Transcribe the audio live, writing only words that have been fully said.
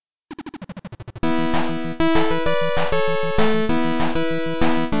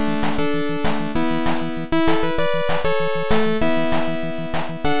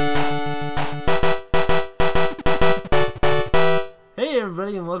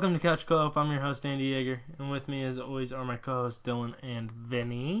Welcome to Couch Co-op. I'm your host, Andy Yeager, and with me, as always, are my co-hosts, Dylan and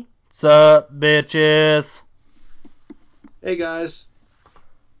Vinny. Sup, bitches? Hey, guys.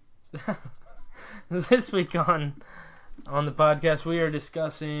 This week on the podcast, we are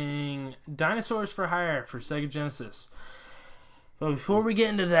discussing Dinosaurs for Hire for Sega Genesis. But before we get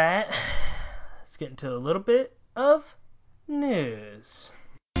into that, let's get into a little bit of news.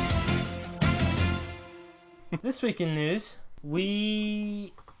 This week in news,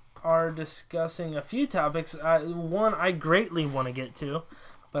 we are discussing a few topics. One I greatly want to get to,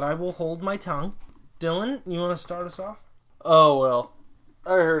 but I will hold my tongue. Dylan, you want to start us off? Oh, well.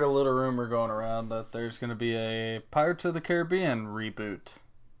 I heard a little rumor going around that there's going to be a Pirates of the Caribbean reboot.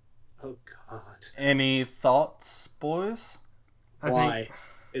 Oh, God. Any thoughts, boys? Why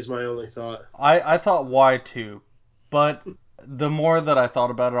is my only thought. I thought why too, but the more that I thought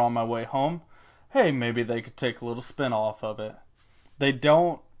about it on my way home, hey, maybe they could take a little spin off of it. They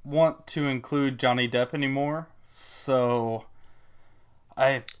don't want to include Johnny Depp anymore, so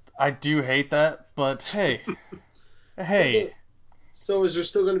I do hate that, but hey. So is there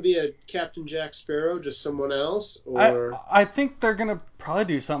still going to be a Captain Jack Sparrow, just someone else? Or I think they're going to probably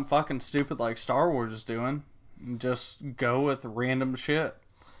do something fucking stupid like Star Wars is doing. And just go with random shit.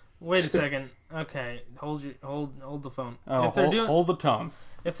 Wait a second. Okay, hold the phone. Oh, hold the tongue.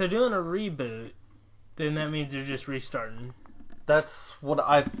 If they're doing a reboot, then that means they're just restarting. That's what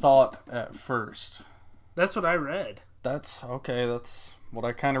I thought at first. That's what I read. That's okay. That's what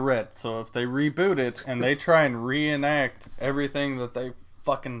I kind of read. So if they reboot it and they try and reenact everything that they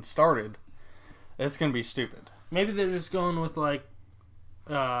fucking started, it's gonna be stupid. Maybe they're just going with like,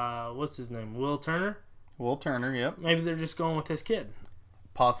 what's his name? Will Turner? Will Turner, yep. Maybe they're just going with his kid.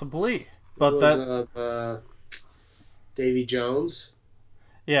 Possibly. But Davy Jones?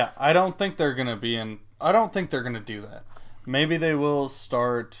 Yeah, I don't think they're gonna do that. Maybe they will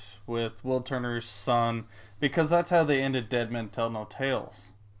start with Will Turner's son, because that's how they ended Dead Men Tell No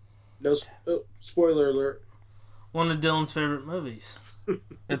Tales. No, spoiler alert. One of Dylan's favorite movies.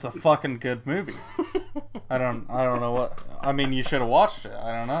 It's a fucking good movie. I don't know what. I mean, you should have watched it.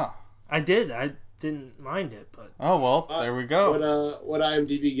 I don't know. I did. I didn't mind it, but. Oh well, there we go. What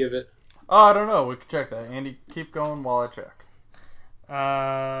IMDb give it? Oh, I don't know. We can check that. Andy, keep going while I check.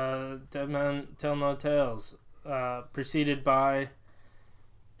 Dead Men Tell No Tales. Preceded by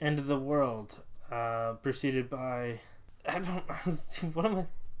End of the World. Preceded by. I don't. What am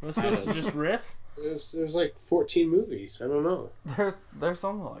I supposed to just riff? There's like 14 movies. I don't know. There's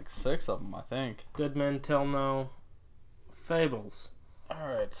only like 6 of them, I think. Dead Men Tell No Fables.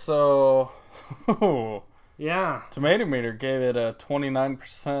 Alright, so... Yeah. Tomato Meter gave it a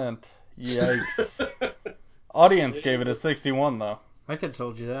 29%. Yikes. Audience gave it a 61, though. I could have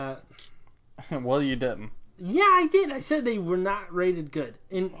told you that. Well, you didn't. Yeah, I did. I said they were not rated good.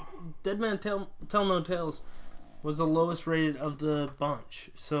 And Dead Man Tell No Tales was the lowest rated of the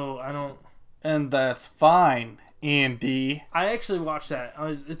bunch. So I don't... And that's fine, Andy. I actually watched that.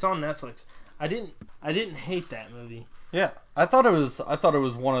 It's on Netflix. I didn't hate that movie. Yeah, I thought it was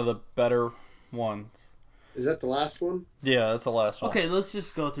one of the better ones. Is that the last one? Yeah, that's the last one. Okay, let's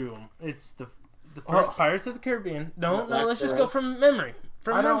just go through them. It's the first Pirates of the Caribbean. No, let's just go from memory.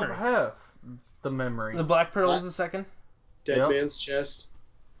 I don't have the memory. The Black Pearl is the second. Dead Man's Chest.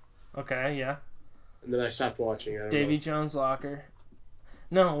 Okay, yeah. And then I stopped watching. I don't Davy know. Jones' Locker.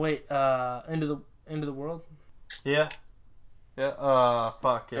 No, wait. End of the World. Yeah. Yeah.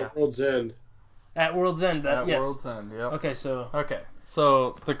 Fuck yeah. At World's End. At World's End. At yes. World's End. Yep. Okay,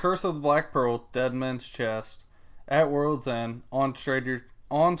 so. The Curse of the Black Pearl, Dead Man's Chest, At World's End, On Stranger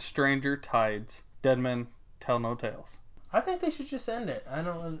Tides, Dead Men Tell No Tales. I think they should just end it. I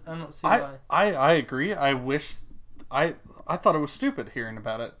don't see why. I agree. I thought it was stupid hearing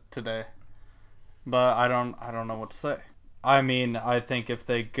about it today, but I don't know what to say. I mean, I think if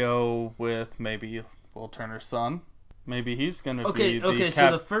they go with maybe Will Turner's son, maybe he's gonna be the captain.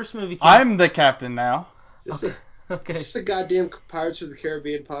 So the first movie. I'm the captain now. Is this a goddamn Pirates of the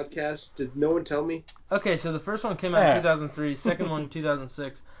Caribbean podcast? Did no one tell me? Okay, so the first one came out in 2003, second one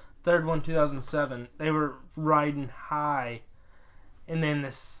 2006, third one 2007. They were riding high. And then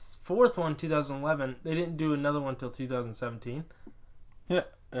this fourth one, 2011, they didn't do another one until 2017. Yeah,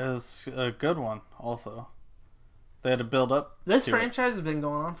 it was a good one also. They had to build up. This franchise has been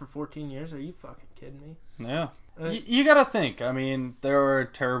going on for 14 years. Are you fucking kidding me? Yeah. You gotta think. I mean, there are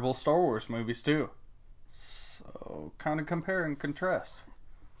terrible Star Wars movies too. So, kind of compare and contrast.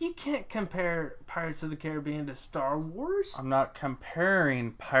 You can't compare Pirates of the Caribbean to Star Wars. I'm not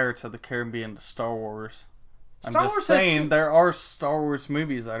comparing Pirates of the Caribbean to Star Wars. I'm Star just Wars saying there are Star Wars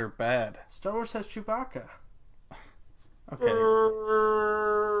movies that are bad. Star Wars has Chewbacca. Okay.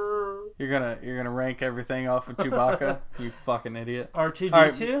 gonna rank everything off of Chewbacca? You fucking idiot. R2D2?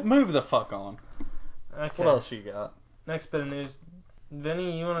 Alright, move the fuck on. Okay. What else you got? Next bit of news.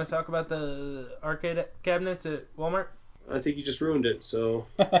 Vinny, you want to talk about the arcade cabinets at Walmart? I think you just ruined it, so...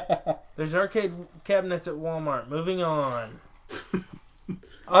 There's arcade cabinets at Walmart. Moving on.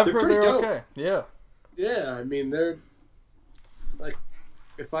 I've They're heard pretty they're dope. okay. Yeah. Yeah, I mean, they're... Like,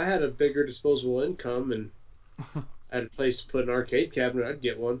 if I had a bigger disposable income and I had a place to put an arcade cabinet, I'd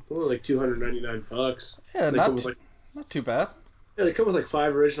get one. Only like $299. Yeah, They come with not too bad. Yeah, they come with like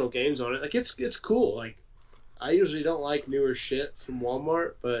 5 original games on it. Like it's cool. Like I usually don't like newer shit from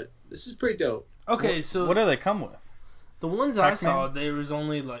Walmart, but this is pretty dope. Okay, so what do they come with? the ones Pac-Man? I saw, there was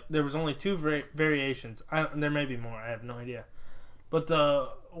only two variations. There may be more. I have no idea. But the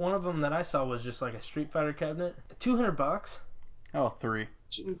one of them that I saw was just like a Street Fighter cabinet. $200. Oh, 3.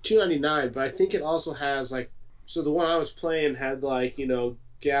 $299, but I think it also has like so the one I was playing had like,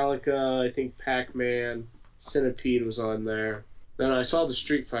 Galaga, I think Pac-Man, Centipede was on there. Then I saw the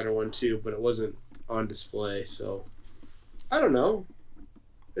Street Fighter one too, but it wasn't on display, so I don't know.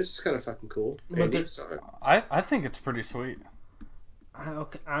 It's just kind of fucking cool. Andy, sorry. I think it's pretty sweet.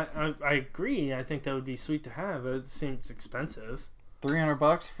 I agree. I think that would be sweet to have. It seems expensive.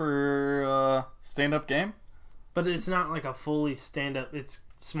 $300 for a stand-up game? But it's not like a fully stand-up. It's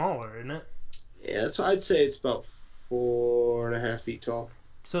smaller, isn't it? Yeah, that's I'd say it's about 4.5 feet tall.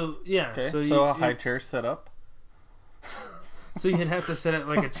 So yeah. Okay, so a high chair set up. So you'd have to set up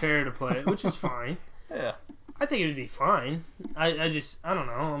like a chair to play it, which is fine. Yeah. I think it would be fine. I don't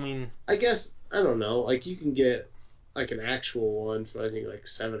know. I mean, I guess I don't know. Like you can get like an actual one for I think like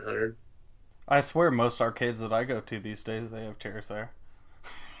 $700. I swear most arcades that I go to these days they have chairs there.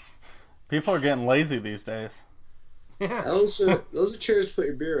 People are getting lazy these days. yeah. Those are chairs to put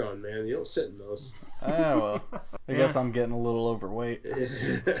your beer on, man. You don't sit in those. Oh well. I guess I'm getting a little overweight.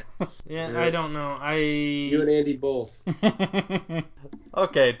 Yeah, I don't know. You and Andy both.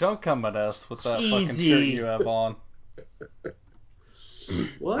 Okay, don't come at us with that fucking shirt you have on.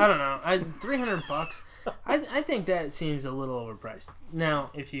 What? I don't know. $300. I think that seems a little overpriced. Now,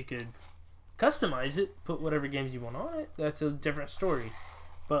 if you could customize it, put whatever games you want on it, that's a different story.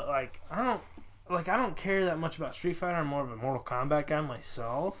 But I don't care that much about Street Fighter. I'm more of a Mortal Kombat guy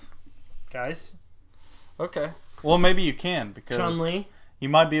myself, guys. Okay. Well, maybe you can because Chun-Li. you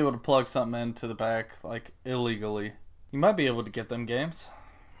might be able to plug something into the back like illegally. You might be able to get them games.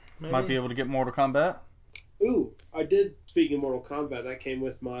 Maybe. Might be able to get Mortal Kombat. Ooh, I did. Speaking of Mortal Kombat, that came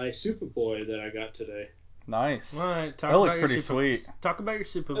with my Superboy that I got today. Nice. All right, That looked pretty sweet. Talk about your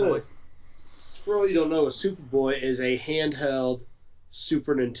Superboy. For all you don't know, a Superboy is a handheld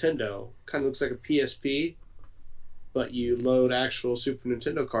Super Nintendo. Kind of looks like a PSP, but you load actual Super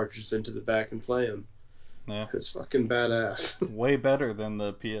Nintendo cartridges into the back and play them. Yeah. It's fucking badass. Way better than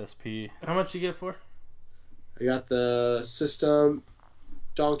the PSP. How much you get for? I got the system,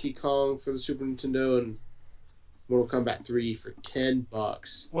 Donkey Kong for the Super Nintendo, and Mortal Kombat 3 for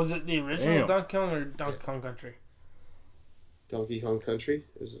 $10. Was it the original Damn. Donkey Kong or Donkey Kong Country? Donkey Kong Country?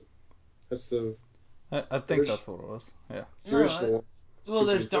 Is it? That's the I think that's what it was. Yeah. original one. Well,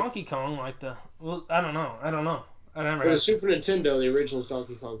 there's Super Nintendo. Donkey Kong, like the... Well, I don't know. I never For the had... Super Nintendo, the original is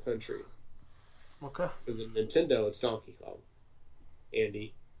Donkey Kong Country. Okay. For the Nintendo, it's Donkey Kong.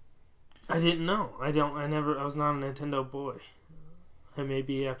 Andy. I didn't know. I was not a Nintendo boy. I may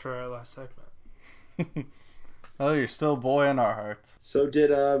be after our last segment. Oh, you're still a boy in our hearts. So did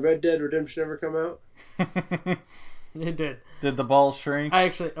Red Dead Redemption ever come out? It did. Did the balls shrink? I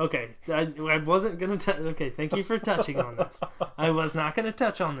wasn't going to... Okay, thank you for touching on this. I was not going to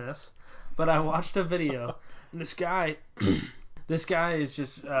touch on this, but I watched a video. And this guy is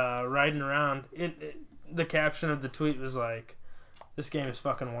just riding around. The caption of the tweet was like, this game is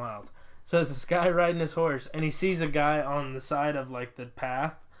fucking wild. So there's this guy riding his horse, and he sees a guy on the side of like the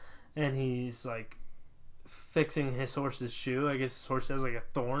path, and he's like fixing his horse's shoe. I guess his horse has like a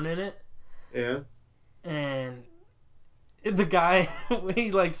thorn in it. Yeah. And the guy,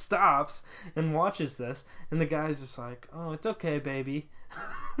 he like stops and watches this, and the guy's just like, "Oh, it's okay, baby."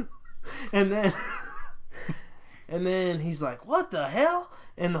 and then he's like, "What the hell?"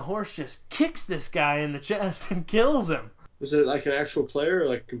 And the horse just kicks this guy in the chest and kills him. Was it like an actual player or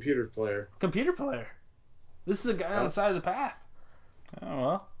like a computer player? Computer player. This is a guy on the side of the path. Oh,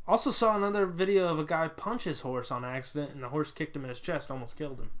 well. Also saw another video of a guy punch his horse on accident, and the horse kicked him in his chest, almost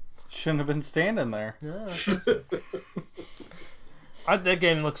killed him. Shouldn't have been standing there. Yeah, that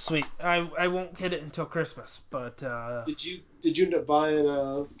game looks sweet. I won't get it until Christmas, but Did you end up buying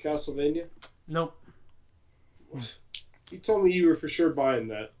Castlevania? nope. You told me you were for sure buying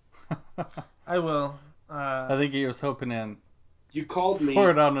that. I will. I think he was hoping in You called me,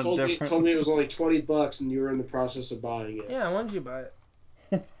 Pour it on a told different. me it was only $20 and you were in the process of buying it. Yeah, when did you buy it?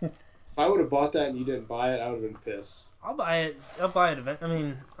 If I would have bought that and you didn't buy it, I would have been pissed. I'll buy it. I'll buy it.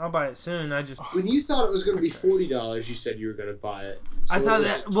 I'll buy it soon. I just. When you thought it was going to be $40, you said you were going to buy it. So I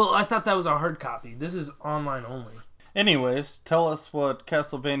thought that was a hard copy. This is online only. Anyways, tell us what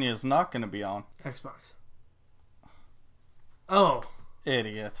Castlevania is not going to be on. Xbox. Oh.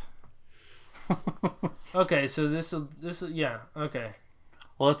 Idiot. Okay, so this yeah. Okay.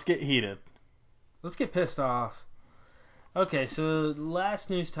 Let's get heated. Let's get pissed off. Okay, so the last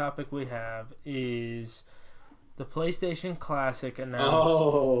news topic we have is the PlayStation Classic announced.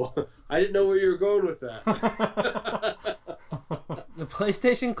 Oh, I didn't know where you were going with that. The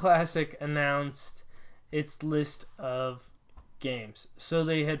PlayStation Classic announced its list of games. So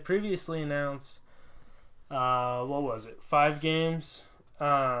they had previously announced, what was it? 5 games.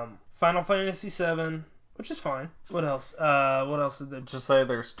 Final Fantasy VII, which is fine. What else? What else did they just say?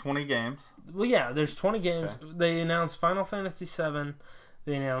 There's 20 games. Well, yeah, there's 20 games. Okay. They announced Final Fantasy VII.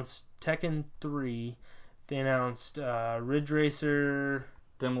 They announced Tekken 3. They announced Ridge Racer.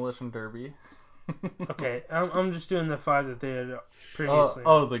 Demolition Derby. Okay, I'm just doing the 5 that they had previously.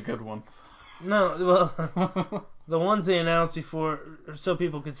 Oh, the good ones. No, well, the ones they announced before, so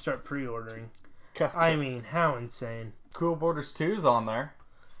people could start pre-ordering. Gotcha. I mean, how insane. Cool Borders 2's on there.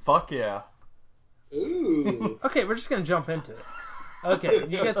 Fuck yeah. Ooh. Okay, we're just going to jump into it. Okay,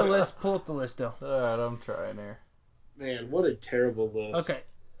 you got the list. Pull up the list, Dill. Alright, I'm trying here. Man, what a terrible list.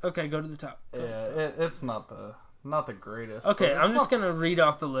 Okay, go to the top. It's not the greatest. Okay, I'm just going to read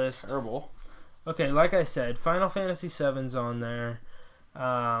off the list. Terrible. Okay, like I said, Final Fantasy VII's on there.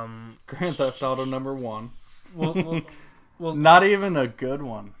 Grand Theft Auto number 1. Well, not even a good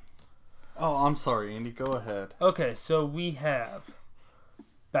one. Oh, I'm sorry, Andy. Go ahead. Okay, so we have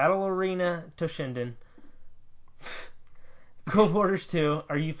Battle Arena Toshinden. Cool Borders 2.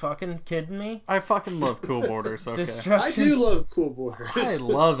 Are you fucking kidding me? I fucking love Cool Borders, okay. I do love Cool Borders. I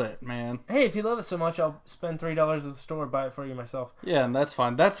love it, man. Hey, if you love it so much, I'll spend $3 at the store, buy it for you myself. Yeah, and that's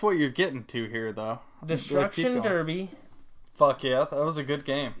fine. That's what you're getting to here, though. Destruction Derby. Fuck yeah, that was a good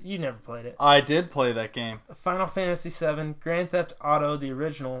game. You never played it. I did play that game. Final Fantasy VII, Grand Theft Auto, the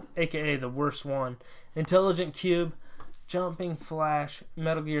original, aka the worst one, Intelligent Cube, Jumping Flash,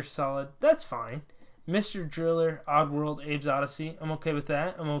 Metal Gear Solid. That's fine. Mr. Driller, Oddworld, Abe's Odyssey. I'm okay with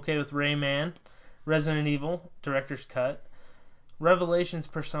that. I'm okay with Rayman, Resident Evil, Director's Cut, Revelations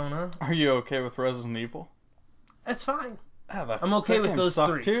Persona. Are you okay with Resident Evil? That's fine. Yeah, I'm okay with those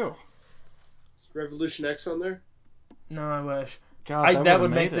 3. Too. Is Revolution X on there? No, I wish. God, that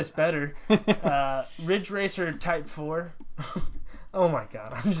would make this better. Ridge Racer Type 4. Oh my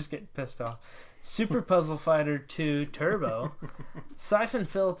god, I'm just getting pissed off. Super Puzzle Fighter 2 Turbo. Siphon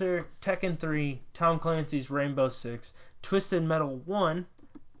Filter, Tekken 3, Tom Clancy's Rainbow Six, Twisted Metal 1.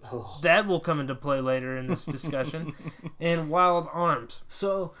 Oh. That will come into play later in this discussion. And Wild Arms.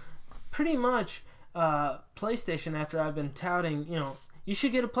 So, pretty much, PlayStation, after I've been touting, you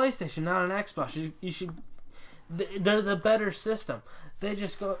should get a PlayStation, not an Xbox. You should... They're the better system. They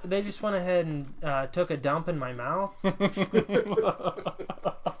just went ahead and took a dump in my mouth.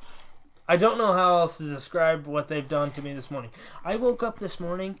 I don't know how else to describe what they've done to me this morning. I woke up this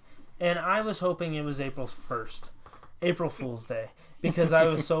morning and I was hoping it was April 1st. April Fool's Day. Because I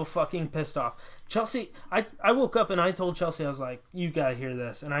was so fucking pissed off. Chelsea, I woke up and I told Chelsea, I was like, you gotta hear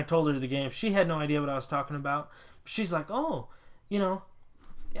this. And I told her the game. She had no idea what I was talking about. She's like, oh,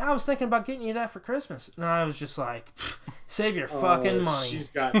 I was thinking about getting you that for Christmas. And I was just like, save your fucking money.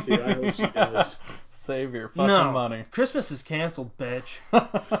 She's got to. I hope she does. Save your fucking money. Christmas is canceled, bitch.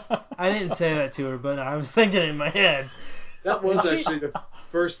 I didn't say that to her, but I was thinking in my head. That was actually the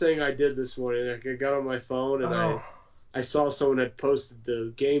first thing I did this morning. I got on my phone and I saw someone had posted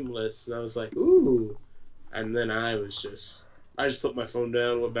the game list, and I was like, ooh. And then I just put my phone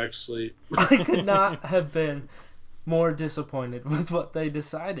down and went back to sleep. I could not have been more disappointed with what they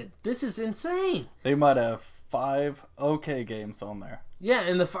decided. This is insane. They might have 5 okay games on there. Yeah,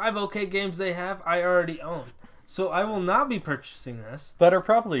 and the 5 okay games they have, I already own. So I will not be purchasing this. That are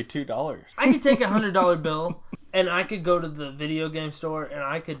probably $2. I could take a $100 bill, and I could go to the video game store, and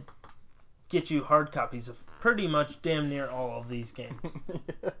I could get you hard copies of pretty much damn near all of these games.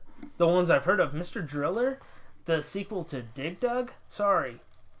 Yeah. The ones I've heard of. Mr. Driller, the sequel to Dig Dug? Sorry.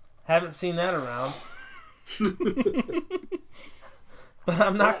 Haven't seen that around. But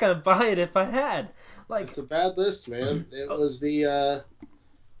I'm not going to buy it if I had. It's a bad list, man. It was the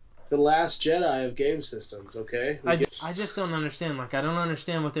Last Jedi of game systems, okay? I just don't understand. I don't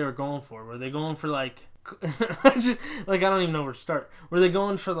understand what they were going for. Were they going for, I don't even know where to start. Were they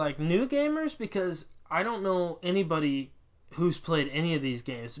going for, new gamers? Because I don't know anybody who's played any of these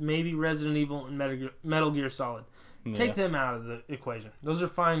games. Maybe Resident Evil and Metal Gear Solid. Yeah. Take them out of the equation. Those are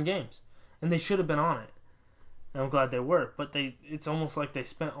fine games, and they should have been on it. And I'm glad they were, but it's almost like they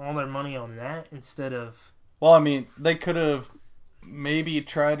spent all their money on that instead of... Well, I mean, they could have maybe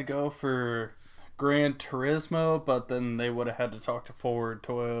tried to go for Gran Turismo, but then they would have had to talk to Ford,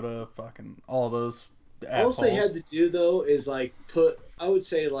 Toyota, fucking all those assholes. All they had to do, though, is like put, I would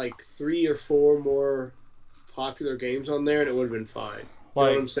say, like 3 or 4 more popular games on there, and it would have been fine. You know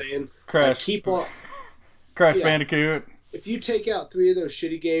what I'm saying? Crash, keep on Crash Bandicoot. If you take out 3 of those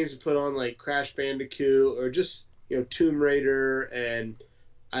shitty games and put on like Crash Bandicoot or just Tomb Raider and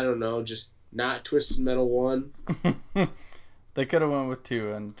I don't know, just not Twisted Metal 1. They could have went with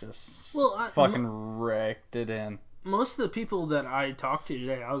 2 and just fucking wrecked it in. Most of the people that I talked to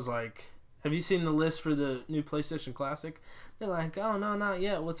today, I was like, have you seen the list for the new PlayStation Classic? They're like, oh, no, not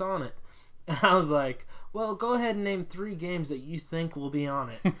yet. What's on it? And I was like, well, go ahead and name 3 games that you think will be on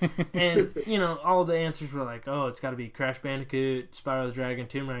it. And, all the answers were like, oh, it's got to be Crash Bandicoot, Spyro the Dragon,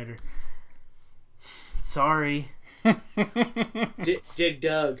 Tomb Raider. Sorry. Dig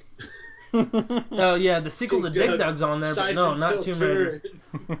Dug. Oh, yeah, the sequel to Dig Dug's on there, but no, not Tomb Raider.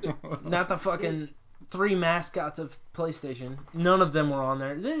 Not the fucking 3 mascots of PlayStation. None of them were on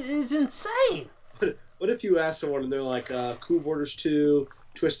there. This is insane. What if you ask someone and they're like, Cool Borders 2,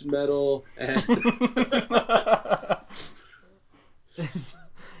 Twisted Metal, and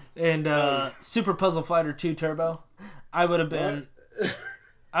Super Puzzle Fighter 2 Turbo? I would have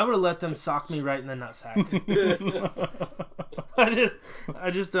let them sock me right in the nutsack.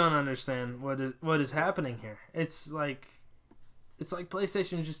 I just don't understand what is happening here. It's like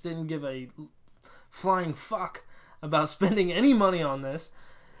PlayStation just didn't give a flying fuck about spending any money on this.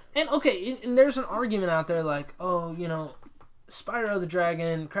 And okay, and there's an argument out there like, oh, Spyro the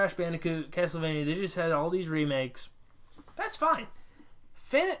Dragon, Crash Bandicoot, Castlevania, they just had all these remakes. That's fine.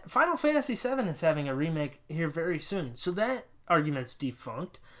 Final Fantasy VII is having a remake here very soon, so that argument's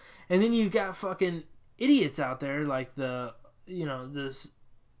defunct. And then you've got fucking idiots out there like this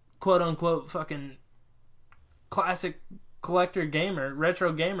quote-unquote fucking classic collector gamer,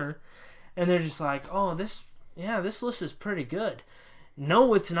 retro gamer, and they're just like, oh, this list is pretty good.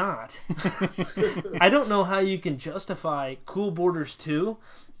 No, it's not. I don't know how you can justify Cool Borders 2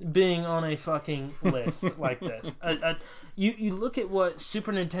 being on a fucking list like this. You look at what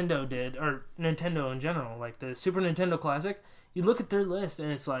Super Nintendo did, or Nintendo in general, like the Super Nintendo Classic, you look at their list and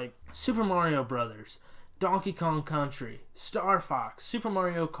it's like Super Mario Brothers, Donkey Kong Country, Star Fox, Super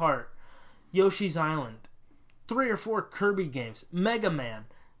Mario Kart, Yoshi's Island, 3 or 4 Kirby games, Mega Man,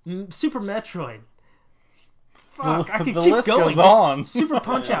 Super Metroid. Fuck, I could keep list going. Goes on. Super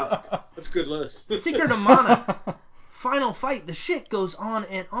Punch-Out. That's a good list. Secret of Mana. Final Fight. The shit goes on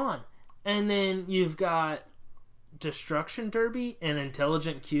and on. And then you've got Destruction Derby and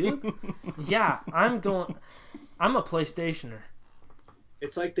Intelligent Cube. Yeah, I'm a PlayStationer.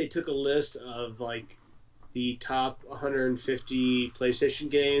 It's like they took a list of like the top 150 PlayStation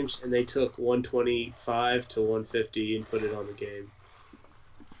games and they took 125 to 150 and put it on the game.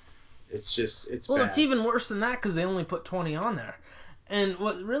 It's well, bad. It's even worse than that because they only put 20 on there. And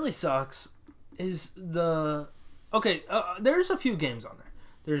what really sucks is there's a few games on there.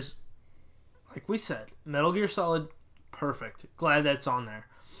 There's, like we said, Metal Gear Solid, perfect. Glad that's on there.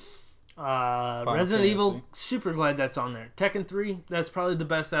 Resident Evil, super glad that's on there. Tekken 3, that's probably the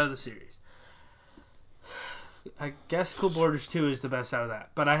best out of the series. I guess Cool Borders 2 is the best out of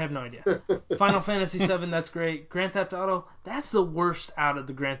that, but I have no idea. Final Fantasy 7, that's great. Grand Theft Auto, that's the worst out of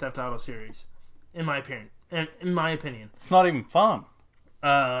the Grand Theft Auto series, in my opinion. It's not even fun.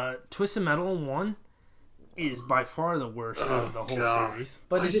 Twisted Metal 1 is by far the worst out of the whole series.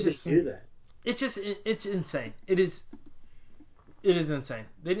 But Why did they do that? It's insane. It is insane.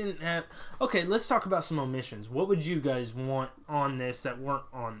 They didn't have... Okay, let's talk about some omissions. What would you guys want on this that weren't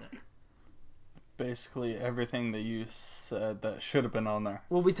on there? Basically everything that you said that should have been on there.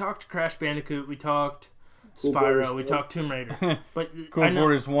 Well, we talked Crash Bandicoot, we talked Spyro, we talked Tomb Raider. But Cool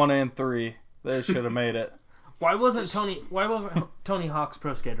Borders 1 and 3, they should have made it. Why wasn't Tony Hawk's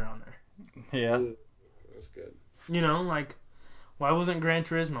Pro Skater on there? Yeah. That's good. Why wasn't Gran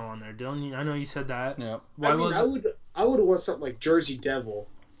Turismo on there, Dylan? I know you said that. Yeah. I would want something like Jersey Devil.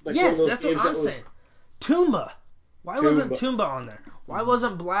 Like yes, one of those that's what games I'm saying. Toomba. Why wasn't Toomba on there? Why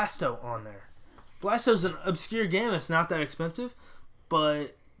wasn't Blasto on there? Blasto's an obscure game. It's not that expensive,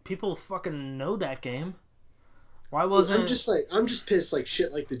 but people fucking know that game. Why wasn't? I'm just pissed like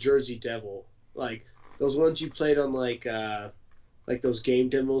shit like the Jersey Devil, like those ones you played on like those game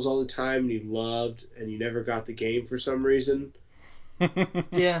demos all the time and you loved and you never got the game for some reason.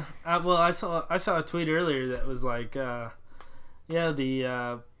 Yeah. I saw a tweet earlier that was like Yeah,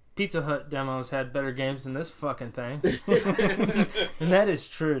 the Pizza Hut demos had better games than this fucking thing. And that is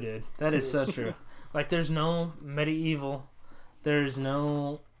true, dude. That is so true. Like, there's no Medieval. There's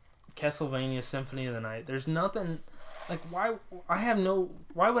no Castlevania Symphony of the Night. There's nothing. Like, why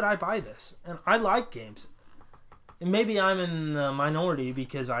would I buy this? And I like games. And maybe I'm in the minority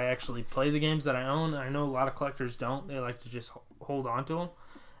because I actually play the games that I own. I know a lot of collectors don't. They like to just hold on to them.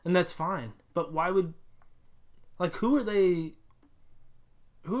 And that's fine. But why would... Like, who are they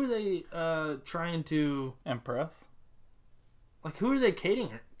trying to... Impress? Like, who are they catering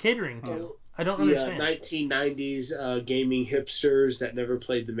to? I don't The understand. 1990s gaming hipsters that never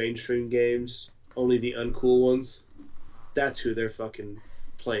played the mainstream games, only the uncool ones. That's who they're fucking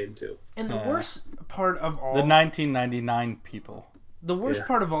playing to. And the worst part of all... The 1999 people. The worst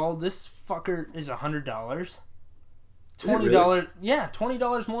part of all, this fucker is $100. $20, really? Yeah,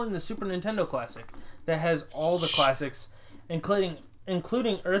 $20 more than the Super Nintendo Classic that has all the classics, including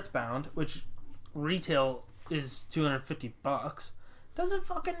Earthbound, which retail is $250. Doesn't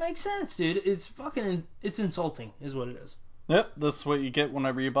fucking make sense, dude. It's insulting, is what it is. Yep, this is what you get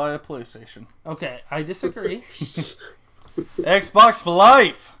whenever you buy a PlayStation. Okay, I disagree. Xbox for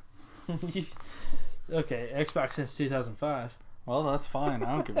life! Okay, Xbox since 2005. Well, that's fine.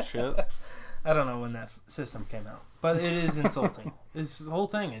 I don't give a shit. I don't know when that system came out, but it is insulting. The whole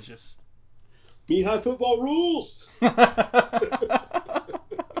thing is just... Knee-high football rules! I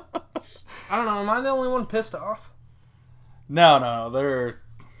don't know, am I the only one pissed off? No, there are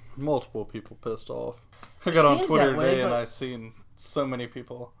multiple people pissed off. I got on Twitter today and I've seen so many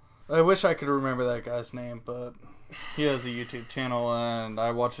people. I wish I could remember that guy's name, but he has a YouTube channel and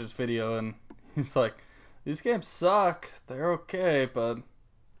I watched his video and he's like, these games suck. They're okay, but...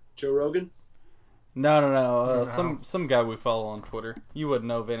 Joe Rogan? No. Some guy we follow on Twitter. You wouldn't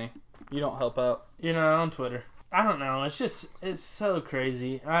know, Vinny. You don't help out. You're not on Twitter. I don't know. It's so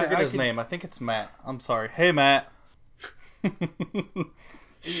crazy. Forget his name. I think it's Matt. I'm sorry. Hey, Matt.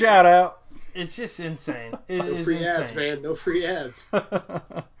 Shout out. It's just insane. It No is free insane. ads, man. No free ads.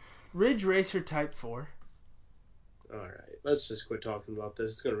 Ridge Racer Type 4. Alright, let's just quit talking about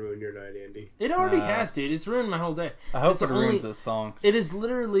this. It's going to ruin your night, Andy. It already has, dude. It's ruined my whole day. I hope it ruins his songs. It is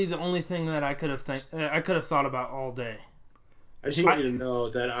literally the only thing that I could have thought about all day. I just want you to know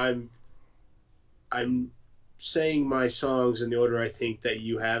that I'm saying my songs in the order I think that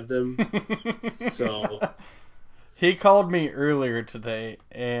you have them. So... He called me earlier today,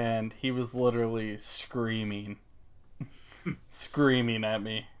 and he was literally screaming. Screaming at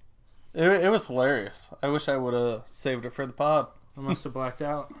me. It was hilarious. I wish I would have saved it for the pod. I must have blacked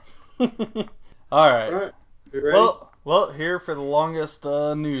out. Alright. Alright, you ready? Well, here for the longest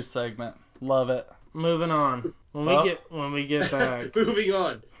news segment. Love it. Moving on. When we get back. Moving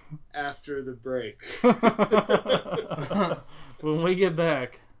on. After the break. When we get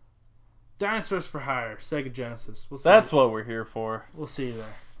back. Dinosaurs for Hire, Sega Genesis. That's what we're here for. We'll see you there.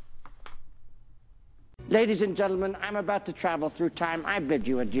 Ladies and gentlemen, I'm about to travel through time. I bid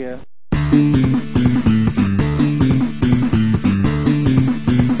you adieu.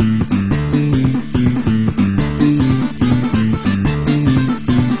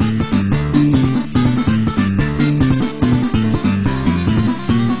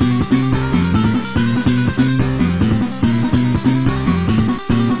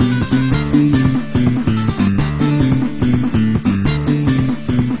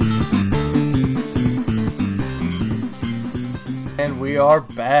 We are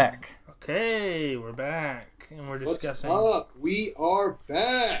back. Okay, we're back. And we're discussing... What's up? We are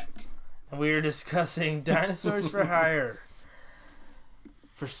back. And we are discussing Dinosaurs for Hire.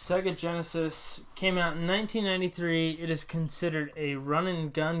 For Sega Genesis. Came out in 1993. It is considered a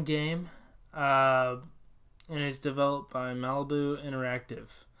run-and-gun game. And is developed by Malibu Interactive.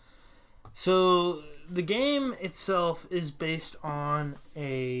 So, the game itself is based on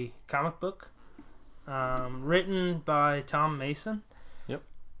a comic book. Written by Tom Mason. Yep.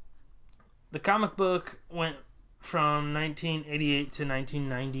 The comic book went from 1988 to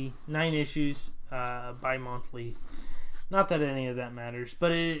 1990, 9 issues, bi-monthly. Not that any of that matters,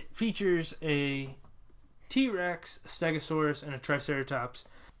 but it features a T-Rex, a Stegosaurus, and a Triceratops,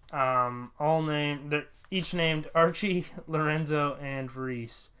 they're each named Archie, Lorenzo, and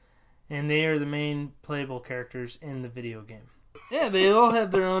Reese, and they are the main playable characters in the video game. Yeah, they all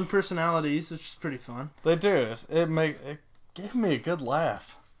have their own personalities, which is pretty fun. They do. It gave me a good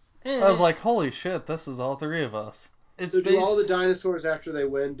laugh. And I was like, holy shit, this is all three of us. So do all the dinosaurs after they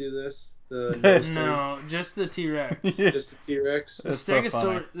win do this? No, just the T-Rex. Just the T-Rex? The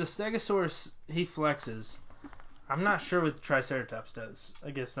Stegosaurus, he flexes. I'm not sure what the Triceratops does.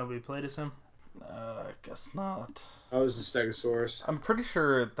 I guess nobody played as him. I guess not. I was the Stegosaurus. I'm pretty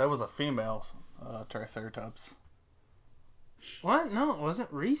sure that was a female Triceratops. What? No, it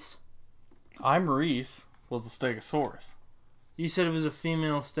wasn't Reese. I'm Reese was a Stegosaurus. You said it was a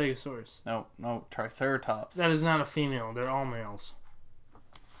female Stegosaurus. No, Triceratops. That is not a female. They're all males.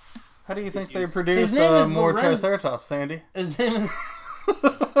 How do you think they produce His name is more Lorenz- Triceratops, Sandy? His name is.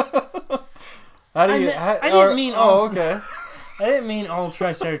 How do you? I didn't mean all. okay. I didn't mean all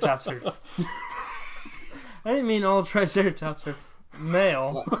Triceratops are. I didn't mean all Triceratops are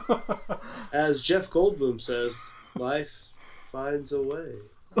male. As Jeff Goldblum says, life finds a way.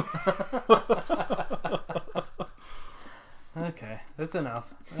 Okay, that's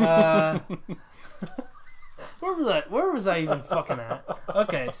enough. Where was I even fucking at?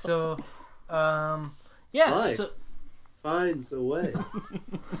 Okay, so, yeah. Life So, finds a way.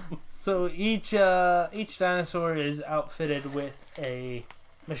 so each dinosaur is outfitted with a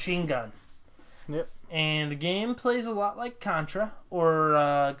machine gun. Yep. And the game plays a lot like Contra or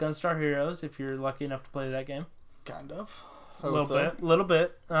Gunstar Heroes, if you're lucky enough to play that game. Kind of. A little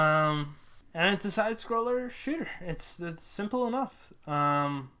bit. And it's a side-scroller shooter. It's simple enough.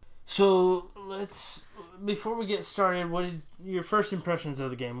 So before we get started, what did your first impressions of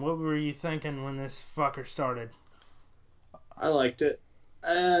the game? What were you thinking when this fucker started? I liked it.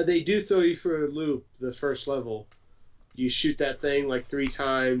 They do throw you for a loop the first level. You shoot that thing like 3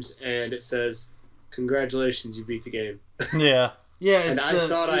 times, and it says, "Congratulations, you beat the game." Yeah. Yeah, And I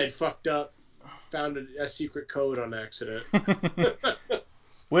thought I had fucked up, found a secret code on accident.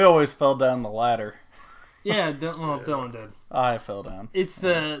 We always fell down the ladder. Yeah, Dylan did. I fell down. It's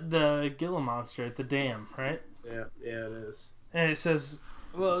the Gila monster at the dam, right? Yeah, it is. And it says,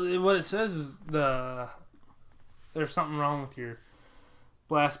 what it says is there's something wrong with your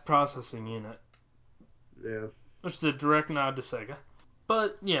blast processing unit. Yeah. Which is a direct nod to Sega.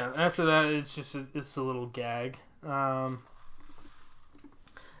 But yeah, after that it's just it's a little gag.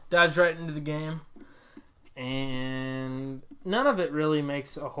 Dives right into the game, and none of it really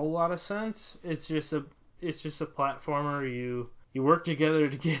makes a whole lot of sense. It's just a platformer. You work together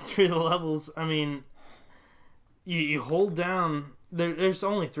to get through the levels. I mean, you hold down. There's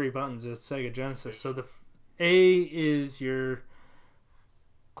only 3 buttons. It's Sega Genesis. So the A is your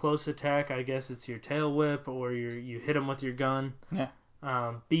close attack. I guess it's your tail whip, or you hit them with your gun. Yeah.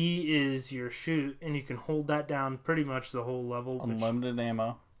 B is your shoot, and you can hold that down pretty much the whole level. Unlimited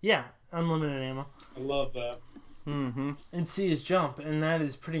ammo. Yeah, unlimited ammo. I love that. Mm-hmm. And C is jump, and that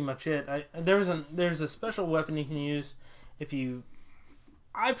is pretty much it. There's a special weapon you can use if you.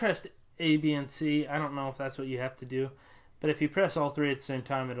 I pressed A, B, and C. I don't know if that's what you have to do, but if you press all 3 at the same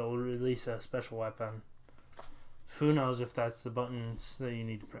time, it'll release a special weapon. Who knows if that's the buttons that you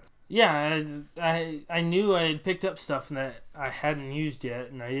need to press. Yeah, I knew I had picked up stuff that I hadn't used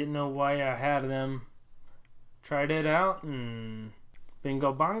yet, and I didn't know why I had them. Tried it out, and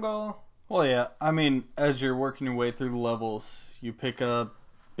bingo bongo. Well, yeah. I mean, as you're working your way through the levels, you pick up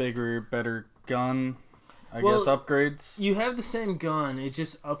bigger, better gun. I guess upgrades. You have the same gun, it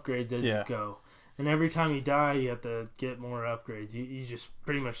just upgrades as you go. And every time you die, you have to get more upgrades. You just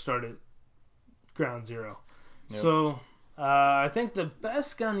pretty much start at ground zero. Yep. So, I think the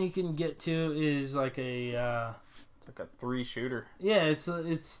best gun you can get to is like a... it's like a 3-shooter. Yeah,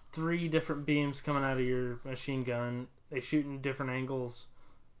 it's 3 different beams coming out of your machine gun. They shoot in different angles.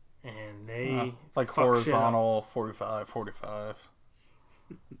 And they like horizontal, 45.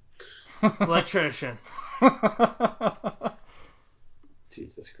 Electrician.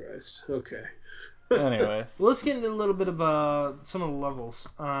 Jesus Christ. Okay. Anyways. Let's get into a little bit of some of the levels.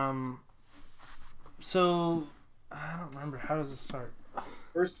 So, I don't remember. How does it start?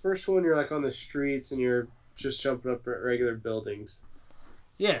 First one, you're like on the streets and you're just jumping up at regular buildings.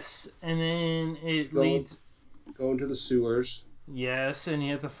 Yes, and then it leads... Going to the sewers. Yes, and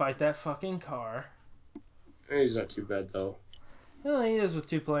you have to fight that fucking car. He's not too bad, though. Well, he is with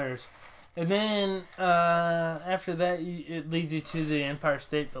 2 players. And then, after that, it leads you to the Empire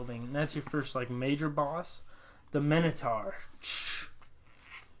State Building. And that's your first, major boss. The Minotaur.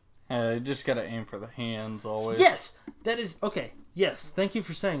 You just gotta aim for the hands, always. Yes! That is... Okay, yes, thank you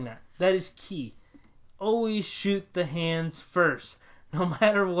for saying that. That is key. Always shoot the hands first. No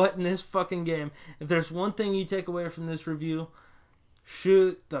matter what in this fucking game. If there's one thing you take away from this review...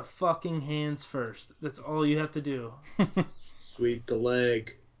 Shoot the fucking hands first. That's all you have to do. Sweep the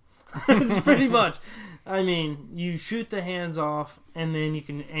leg. It's pretty much. I mean, you shoot the hands off, and then you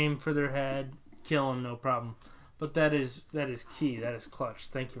can aim for their head, kill them, no problem. But that is key. That is clutch.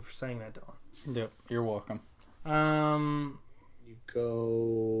 Thank you for saying that, Dylan. Yep, you're welcome. You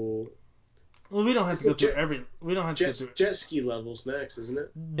go Well, we don't have to go through every. We don't have to go Jet, through. jet ski levels next, isn't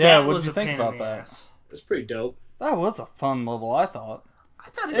it? Yeah, That what'd was you a think pain about in the that? ass. That's pretty dope. That was a fun level, I thought. I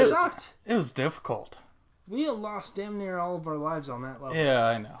thought it It- sucked. It was difficult. We lost damn near all of our lives on that level. Yeah,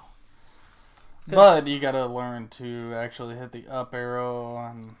 I know. But you gotta learn to actually hit the up arrow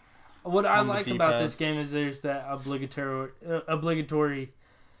and What I on the like about D-pad. this game is there's that obligatory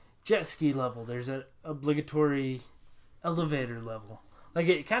jet ski level. There's an obligatory elevator level. Like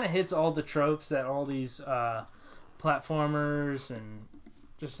it kind of hits all the tropes that all these platformers and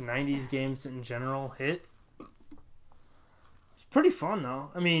just 90s games in general hit. It's pretty fun though.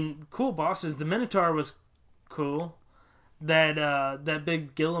 I mean, cool bosses. The Minotaur was cool. That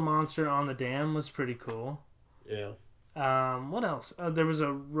big Gila monster on the dam was pretty cool. Yeah. What else? There was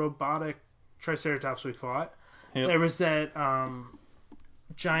a robotic Triceratops we fought. Yep. There was that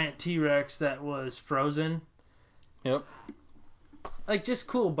giant T-Rex that was frozen. Yep. Like, just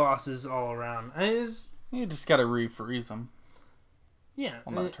cool bosses all around. You just gotta refreeze them. Yeah.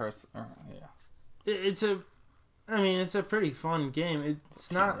 Well, not yeah. It's a pretty fun game.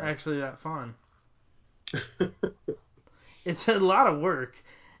 It's not T-Rex. actually that fun. It's a lot of work,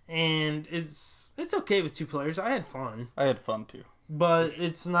 and it's okay with 2 players. I had fun, I had fun too. but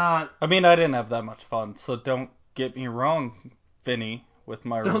it's not. I mean, I didn't have that much fun, so don't get me wrong, Vinny, with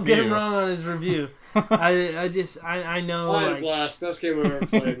my review. Don't get him wrong on his review. I know. I had a Like, blast. Best game I've ever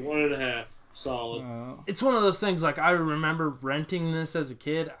played. 1.5. Solid. it's one of those things. Like, I remember renting this as a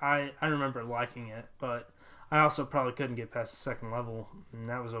kid. I remember liking it, but I also probably couldn't get past the second level, and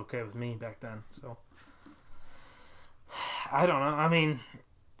that was okay with me back then. So I don't know. I mean,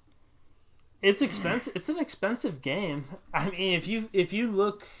 it's expensive. It's an expensive game. I mean, if you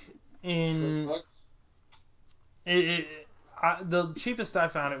look in $12? the cheapest I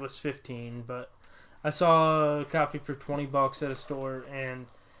found it was 15, but I saw a copy for $20 at a store, and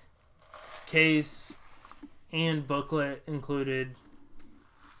case and booklet included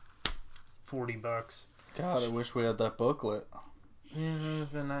 $40. God, I wish we had that booklet. Yeah, that would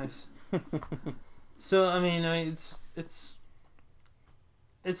have been nice. So I mean, it's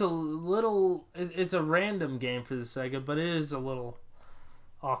a little, it's a random game for the Sega, but it is a little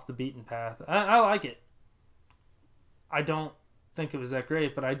off the beaten path. I like it. I don't think it was that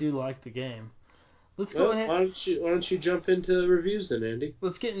great, but I do like the game. Let's go Well, ahead. why don't you jump into the reviews then, Andy?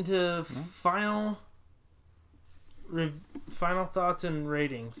 Let's get into final thoughts and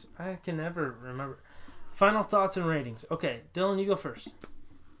ratings. I can never remember. Final thoughts and ratings. Okay, Dylan, you go first.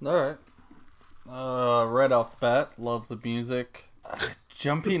 Alright. Right off the bat, love the music.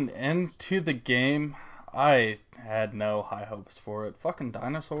 Jumping into the game, I had no high hopes for it. Fucking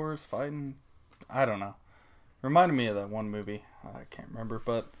dinosaurs fighting. I don't know. Reminded me of that one movie. I can't remember,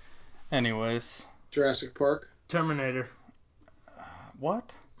 but anyways. Jurassic Park. Terminator.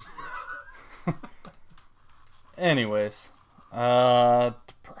 What? Anyways.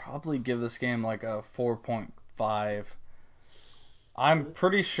 Probably give this game like a 4.5. I'm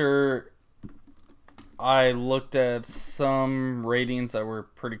pretty sure I looked at some ratings that were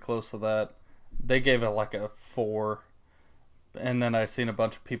pretty close to that. They gave it like a 4. And then I seen a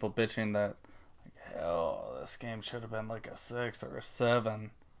bunch of people bitching that, like, hell, this game should have been like a 6 or a 7.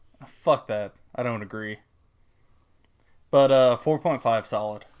 Fuck that. I don't agree. But 4.5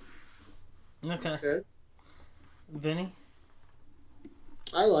 solid. Okay. Vinny?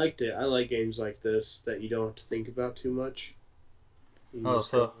 I liked it. I like games like this that you don't have to think about too much. You can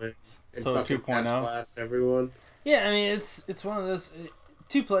just go in and fucking 2.0? pass blast everyone. Yeah, I mean it's one of those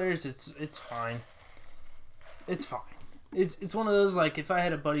 2 players. It's fine. It's fine. It's one of those, like, if I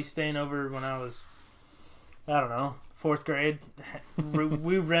had a buddy staying over when I was, I don't know, 4th grade,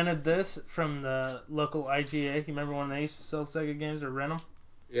 we rented this from the local IGA. You remember when they used to sell Sega games or rent them?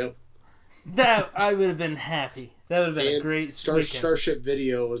 Yep. That I would have been happy. That would have been And a great weekend. Starship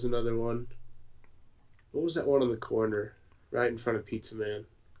Video was another one. What was that one on the corner, right in front of Pizza Man,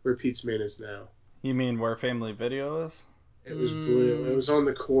 where Pizza Man is now? You mean where Family Video is? It was blue. It was on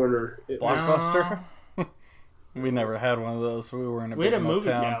the corner. Blockbuster? We never had one of those. We were in a We big had a enough movie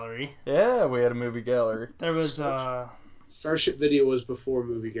town. gallery. Yeah, we had a movie gallery. There was Starship Video was before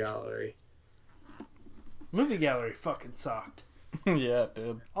Movie Gallery. movie gallery fucking sucked. Yeah, it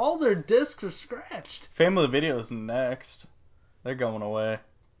did. All their discs are scratched. Family Video is next. They're going away.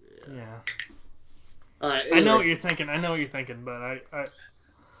 Yeah. All right. I know anyway, what you're thinking, but I'll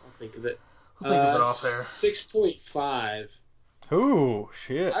think of it. We'll think of it off there. 6.5. Ooh,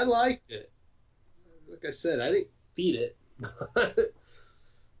 shit. I liked it. Like I said, I didn't beat it.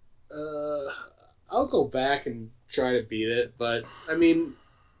 I'll go back and try to beat it, but I mean,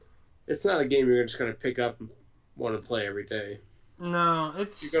 it's not a game you're just gonna pick up and want to play every day. No,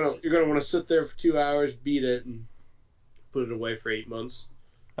 it's You're gonna want to sit there for 2 hours, beat it, and put it away for 8 months.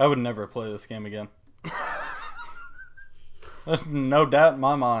 I would never play this game again. There's no doubt in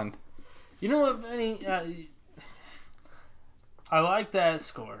my mind. You know what, Benny? I like that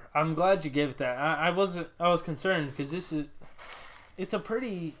score. I'm glad you gave it that. I was concerned because it's a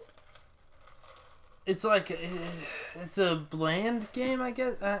pretty. It's like it's a bland game, I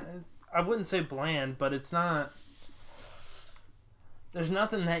guess. I wouldn't say bland, but it's not. There's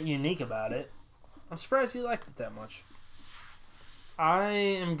nothing that unique about it. I'm surprised you liked it that much. I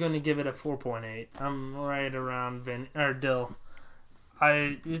am gonna give it a 4.8. I'm right around Dill.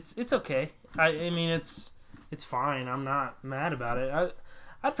 It's okay. I mean it's fine. I'm not mad about it.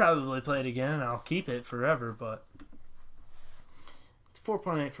 I'd probably play it again and I'll keep it forever, but it's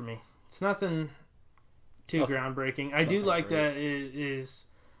 4.8 for me. It's nothing too groundbreaking. I do like that it is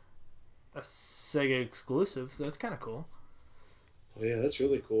a Sega exclusive. That's kind of cool. Oh yeah, that's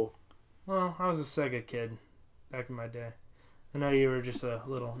really cool. Well, I was a Sega kid back in my day. I know you were just a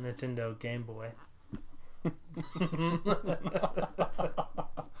little Nintendo Game Boy.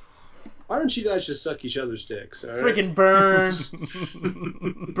 Why don't you guys just suck each other's dicks? All right? Freaking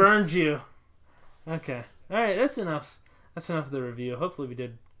burned you. Okay, all right, that's enough. That's enough of the review. Hopefully, we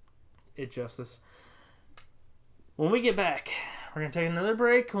did it justice. When we get back, we're gonna take another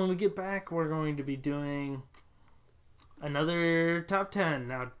break. When we get back, we're going to be doing another top 10.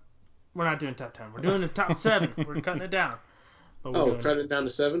 Now, we're not doing top 10. We're doing the top 7. We're cutting it down. But cutting it down to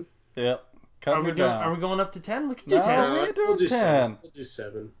 7. Yep. Are we going up to 10? We can do No, 10. we can do We'll do 10. 7. We'll do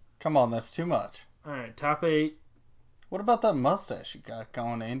 7. Come on, that's too much. All right, top 8. What about that mustache you got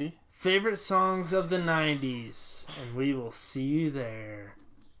going, Andy? Favorite songs of the 90s. And we will see you there.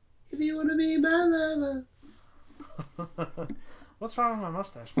 If you want to be my lover. What's wrong with my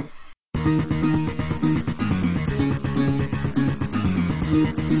mustache?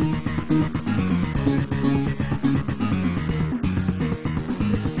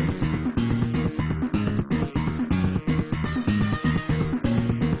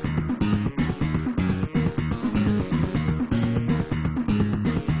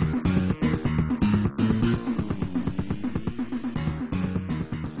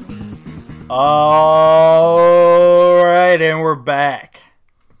 All right, and we're back.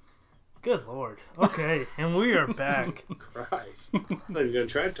 Good Lord. Okay, and we are back. Christ. I'm not even going to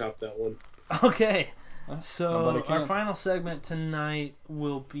try to top that one. Okay, so Nobody our can. final segment tonight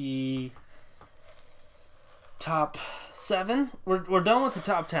will be top 7. We're done with the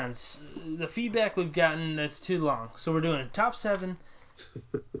top 10s. The feedback we've gotten that's too long, so we're doing top 7.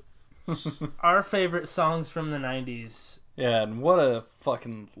 Our favorite songs from the 90s. Yeah, and what a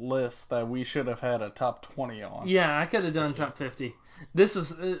fucking list that we should have had a top 20 on. Yeah, I could have done top 50. This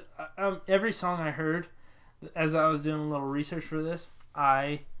was every song I heard as I was doing a little research for this.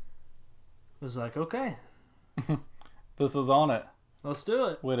 I was like, okay, This is on it. let's do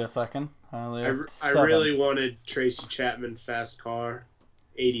it. Wait a second. I really wanted Tracy Chapman Fast Car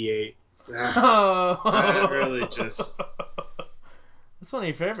 88. I really just... That's one of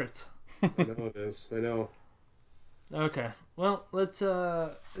your favorites. I know it is. I know. Okay. Well, let's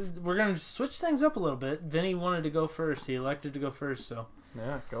we're gonna switch things up a little bit. Vinny wanted to go first. He elected to go first, so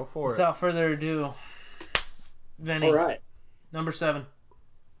Yeah, go for without further ado, Vinny. All right. Number 7.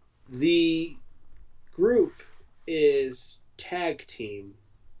 The group is Tag Team,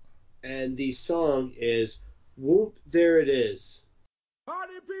 and the song is Whoop There It Is.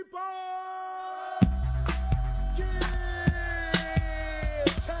 Party people!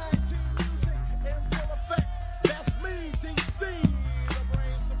 Tag team music in full effect. That's me, DC, the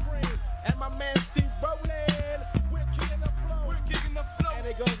brain supreme. And my man Steve Rowland. We're kicking the flow. And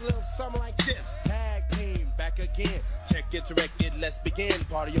it goes a little something like this. Tag team, back again. Check it, directed, let's begin.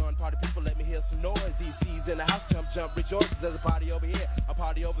 Party on, party people, let me hear some noise. DC's in the house, jump, rejoices. There's a party over here, a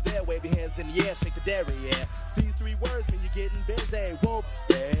party over there. Wave your hands in the air, shake the dairy, yeah. These 3 words mean you're getting busy. Whoop,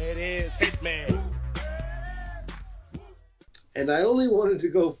 there it is, hit me. And I only wanted to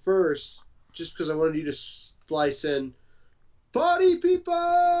go first just because I wanted you to splice in Party People!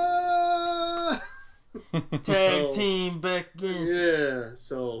 Tag team back in. Yeah,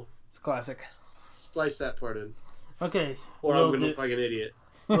 so It's classic. splice that part in. Okay. Or we'll I'm going to do. look like an idiot.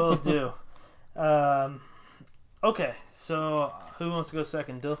 We'll do. Okay, so who wants to go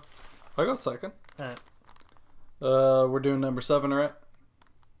second? Dill? I'll go second. Alright. We're doing number 7, right?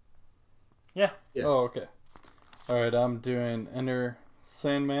 Yeah. Yes. Oh, okay. Alright, I'm doing Enter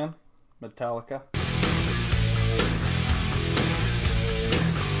Sandman, Metallica.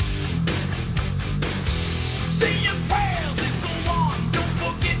 Say your prayers and so on. Don't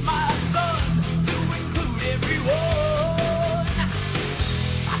forget, my son, to include everyone.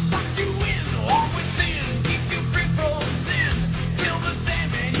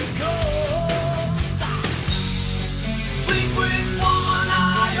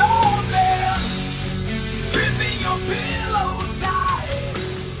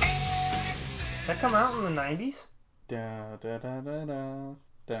 come out in the 90s? Da da da da da.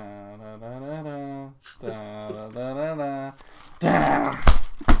 Da da da da da. Da da da da da.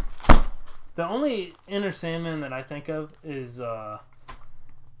 The only Enter Sandman that I think of is, I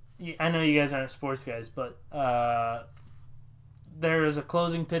know you guys aren't sports guys, but there is a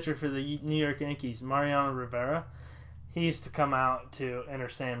closing pitcher for the New York Yankees, Mariano Rivera. He used to come out to Enter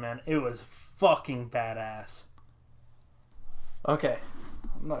Sandman. It was fucking badass. Okay.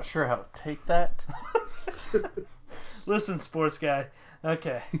 I'm not sure how to take that. Listen, sports guy.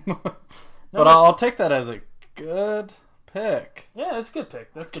 Okay. But I'll take that as a good pick. Yeah, that's a good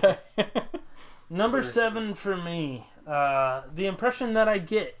pick. That's a good pick. Okay. Number 7 for me, The Impression That I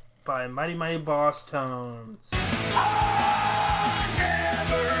Get by Mighty Mighty Boss Tones.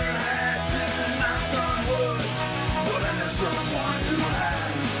 Someone who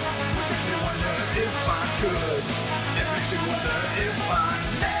has, which makes me wonder if I could. It makes me wonder if I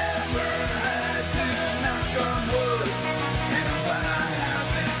never had to knock on wood. And I'm glad I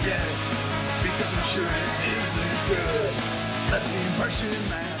haven't yet, because I'm sure it isn't good. That's the impression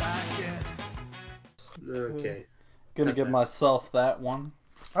that I get. Okay. Gonna give myself that one.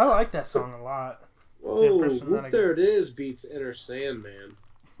 I like that song a lot. Whoa, Impression That I Whoop There It Is beats Enter Sandman.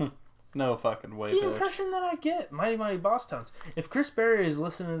 No fucking way, The bitch. Impression That I Get, Mighty Mighty Boss Tones. If Chris Berry is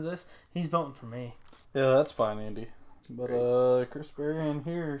listening to this, he's voting for me. Yeah, that's fine, Andy. But Chris Berry in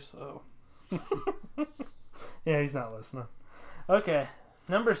here, so. Yeah, he's not listening. Okay,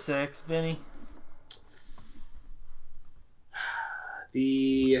 number 6, Vinny.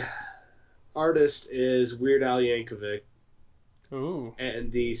 The artist is Weird Al Yankovic, Ooh. and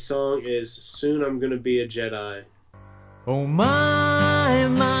the song is Soon I'm Gonna Be a Jedi. Oh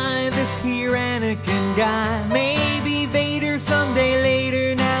my, this here Anakin guy. Maybe Vader someday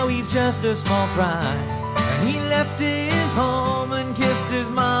later, now he's just a small fry. And he left his home and kissed his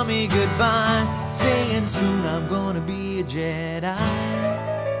mommy goodbye, saying soon I'm gonna be a Jedi.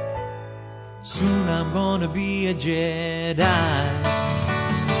 Soon I'm gonna be a Jedi.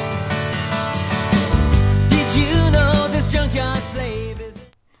 Did you know this junkyard slave is...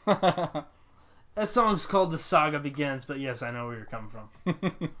 That song's called The Saga Begins, but yes, I know where you're coming from.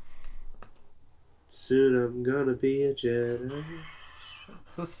 Soon I'm gonna be a Jedi.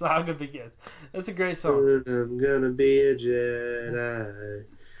 The Saga Begins. That's a great song. Soon I'm gonna be a Jedi.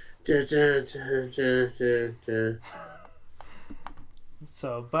 Da, da, da, da, da, da.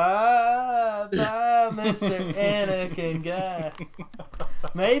 So, bye, Mr. Anakin guy.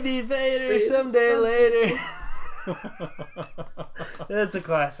 Maybe Vader someday later. That's a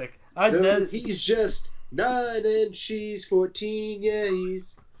classic. No, he's just 9 and she's 14. Yeah,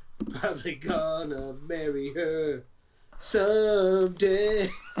 he's probably gonna marry her someday.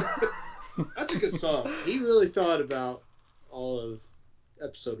 That's a good song. He really thought about all of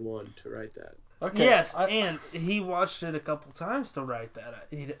episode 1 to write that. Okay. Yes, and he watched it a couple times to write that.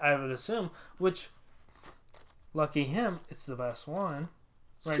 I would assume, which, lucky him, it's the best one.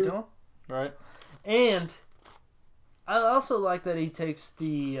 Right, True. Dylan? Right. And I also like that he takes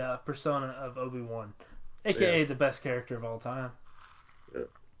the persona of Obi-Wan, a.k.a. the best character of all time. Yeah.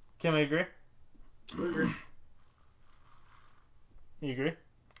 Can we agree? I agree. You agree?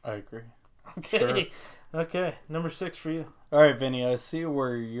 I agree. Okay. Sure. Okay, number 6 for you. Alright, Vinny, I see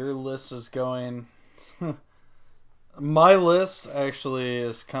where your list is going. My list actually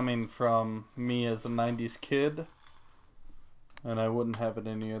is coming from me as a 90s kid, and I wouldn't have it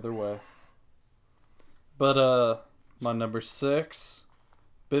any other way. But, my number 6,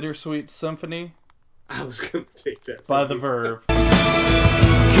 Bittersweet Symphony I was gonna take that by from The you. Verve. 'Cause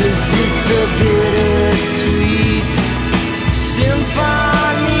it's a bittersweet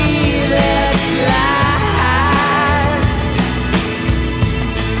symphony that's life.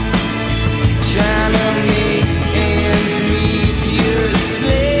 Trying to make ends meet, you're a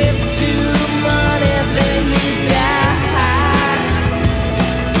slave to money, then you die.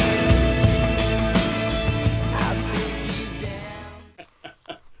 I'll take you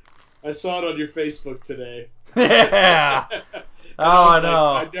down. I saw it on your Facebook today. Yeah! And Oh, was I know.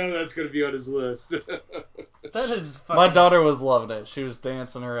 I know that's gonna be on his list. That is fucking, My daughter was loving it. She was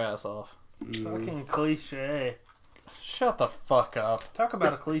dancing her ass off. fucking cliche. Shut the fuck up. Talk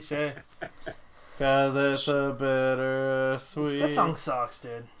about a cliche. 'Cause it's a bittersweet That song sucks,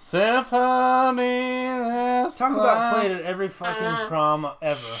 dude. symphony that's Talk about played at every fucking prom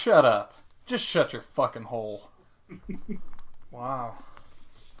ever. Shut up. Just shut your fucking hole. Wow.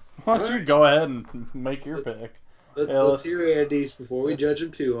 Why don't you Alright. go ahead and make your Let's- pick? Let's hear Andy's before we judge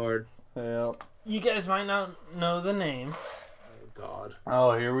him too hard. Yeah. You guys might not know the name, Oh God.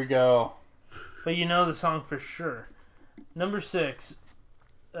 Oh, here we go. but you know the song for sure. Number 6,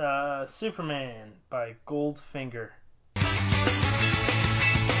 Superman by Goldfinger.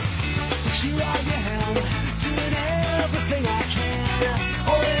 Here I am, doing everything I can,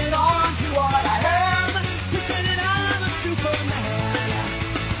 holding on to what I have, pretending I'm a Superman.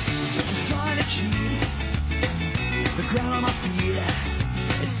 I'm trying to keep the ground on my feet.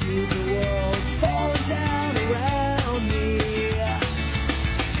 It seems the world's falling down around me.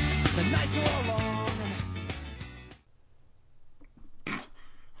 The nights are long.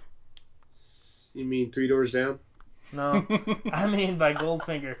 You mean Three Doors Down? No, I mean by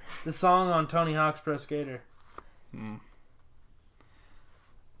Goldfinger. The song on Tony Hawk's Pro Skater.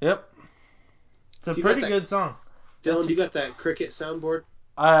 Yep. It's a You got pretty that- good song. Dylan, you got that cricket soundboard?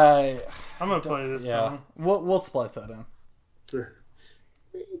 I I'm gonna play this yeah. song. We'll splice that in.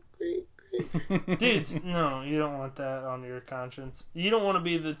 Dudes, no, you don't want that on your conscience. You don't want to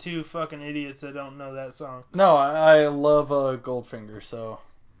be the two fucking idiots that don't know that song. No, I love Goldfinger, so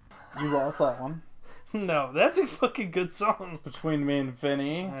you lost that one. No, that's a fucking good song. Between me and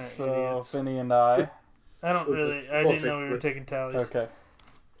Vinny, Alright, so idiots. Vinny and I. I don't really. I We'll didn't know we were take- taking tallies. Okay.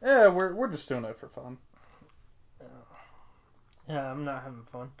 Yeah, we're just doing it for fun. Yeah, I'm not having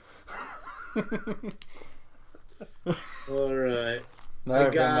fun. All right. No, I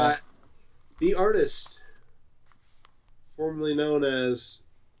okay, got the artist, formerly known as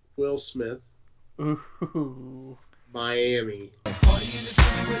Will Smith, man. Ooh. Miami.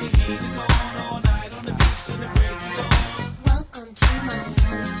 Welcome to Miami.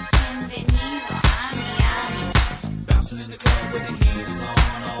 Bienvenido a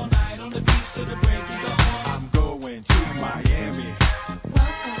Miami. I'm going to Miami.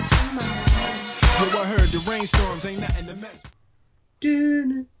 Welcome to Miami. Yo, I heard the rainstorms ain't nothing to mess with.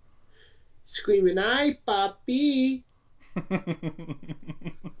 Dun, screaming, "Ay, papi!"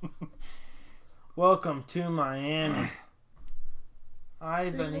 Welcome to Miami. Ay,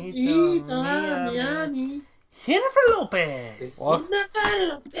 He's Benito, on Miami. Miami. Jennifer Lopez.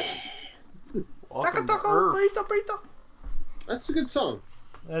 Welcome to Earth. That's a good song.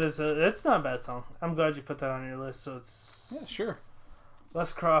 That's not a bad song. I'm glad you put that on your list, so it's Yeah, sure.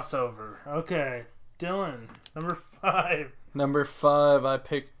 less crossover. Okay, Dylan, number 5. Number 5, I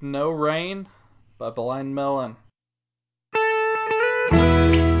picked No Rain by Blind Melon.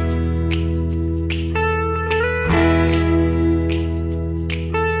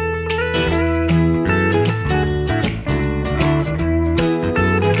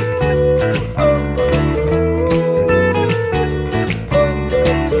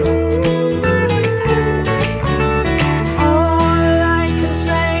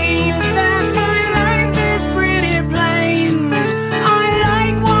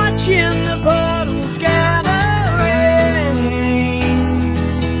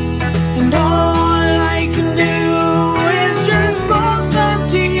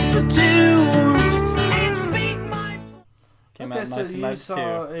 Came out Okay, in so you 1992.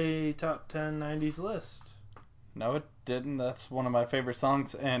 saw a top 10 90s list. No, it didn't. That's one of my favorite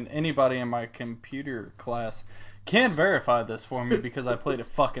songs, and anybody in my computer class can verify this for me because I played it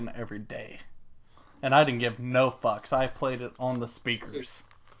fucking every day. And I didn't give no fucks. I played it on the speakers.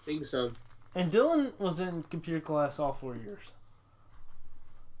 Sing song. And Dylan was in computer class all 4 years.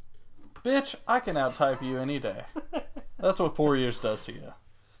 Bitch, I can out-type you any day. That's what 4 years does to you.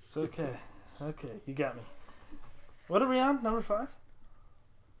 It's okay. Okay, you got me. What are we on? Number 5?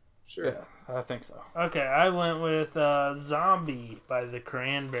 Sure. Yeah, I think so. Okay, I went with Zombie by the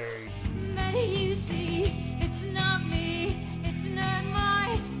Cranberries. But you see, it's not me, it's not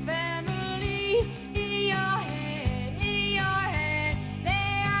my family. In your head,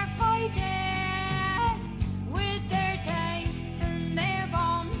 they are fighting with their tanks and their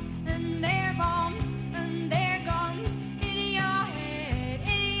bombs and their bombs and their guns. In your head,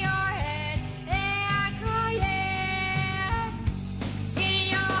 they are crying. In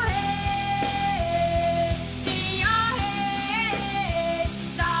your head,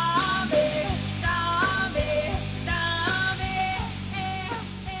 zombie, zombie, zombie.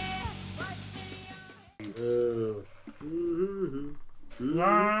 What's in your head? Mhm. Mhm.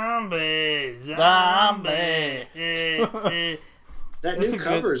 Zombie, Zombie. zombie. That That's new a good-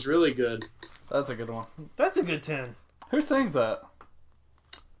 cover is really good. That's a good one. That's a good 10. Who sings that?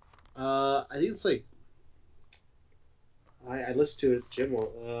 I think it's like I listened to it at the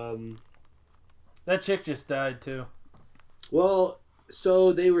gym. That chick just died too. Well,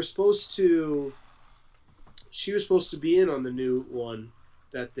 so they were supposed to. She was supposed to be in on the new one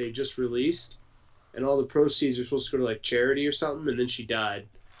that they just released, and all the proceeds were supposed to go to like charity or something, and then she died.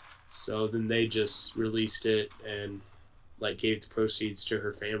 So then they just released it and like gave the proceeds to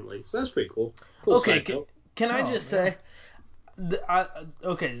her family. So that's pretty cool. Cool Okay, side note. Can I Oh, just yeah. say,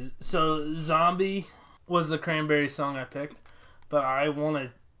 Okay, so Zombie was the Cranberry song I picked, but I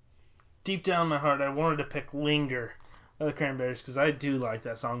wanted, deep down in my heart, I wanted to pick Linger by the Cranberries because I do like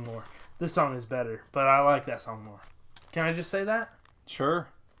that song more. This song is better, but I like that song more. Can I just say that? Sure.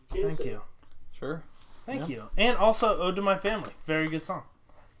 Thank you. Sure. Thank you. And also Ode to My Family. Very good song.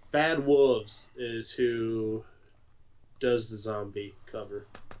 Bad Wolves is who does the Zombie cover.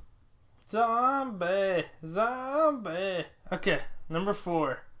 Zombie. Okay, number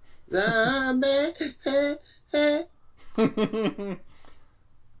 4. Zombie.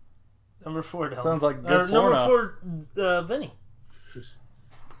 Number 4, Dylan. Sounds like good Number porno. 4, Vinny.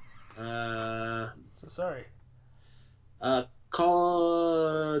 So sorry.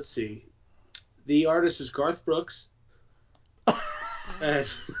 Let's see. The artist is Garth Brooks. And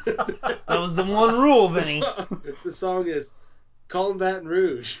That was the one rule, Vinny. The song is Call 'em Baton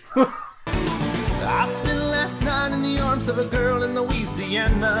Rouge. I spent last night in the arms of a girl in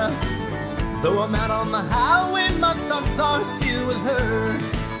Louisiana. Though I'm out on the highway, my thoughts are still with her.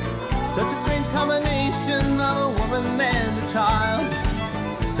 Such a strange combination of a woman and a child.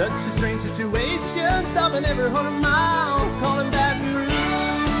 Such a strange situation, stopping every 100 miles, calling Baton Rouge.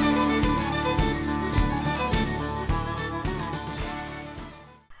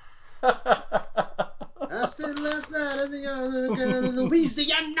 I spent last night in the arms of a girl in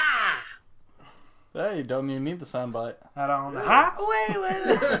Louisiana. Hey, don't even need the soundbite. Out on the highway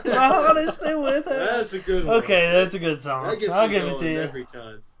with my heart is still with her. That's a good one. Okay, that's a good song. That gets I'll me give it going to you. every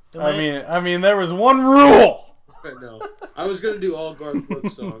time. I mean, there was one rule. No, I was gonna do all Garth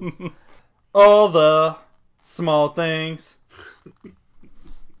Brooks songs. All the small things.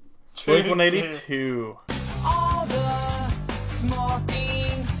 Blink 182. All the small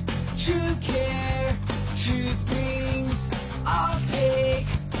things, true care, truth brings. I'll take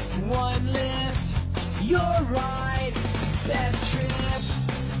one lift, you're right, best trip.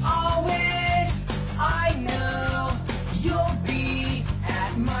 Always, I know you'll be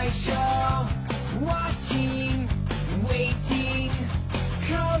at my show, watching, waiting,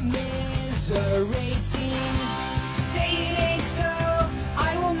 commiserating. Say it ain't so,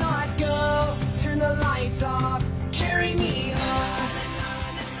 I will not go. Turn the lights off, carry me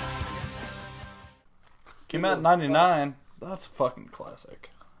home. Came out in 99. That's a fucking classic.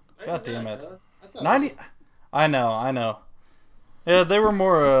 God damn it. 90. I know. Yeah, they were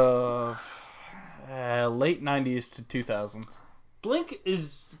more late 90s to 2000s. Blink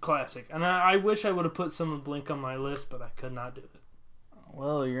is classic, and I wish I would have put some of Blink on my list, but I could not do it.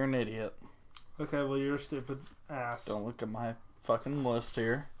 Well, you're an idiot. Okay, well, you're a stupid ass. Don't look at my fucking list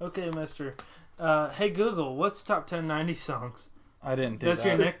here. Okay, mister. Hey, Google, what's top 10 90s songs? I didn't do That's that.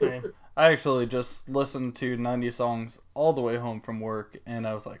 your nickname. I actually just listened to 90 songs all the way home from work, and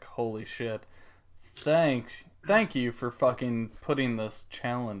I was like, holy shit. Thank you for fucking putting this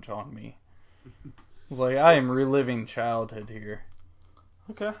challenge on me. I was like, I am reliving childhood here.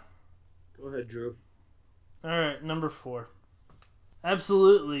 Okay. Go ahead, Drew. Alright, number 4.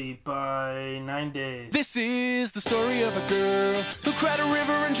 Absolutely by 9 Days. This is the story of a girl who cried a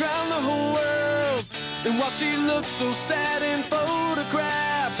river and drowned the whole world. And while she looks so sad in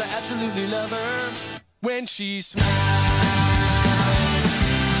photographs, I absolutely love her when she smiles.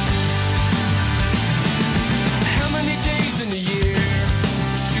 How many days in the year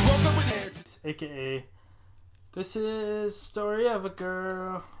she woke up with hair? AKA, this is the story of a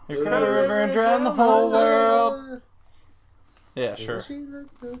girl Who cried a river and drowned the whole world. Yeah, sure.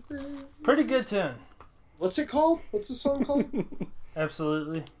 Pretty good tune. What's it called? What's the song called?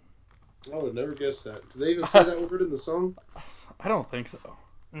 Absolutely. I would never guess that. Do they even say that word in the song? I don't think so.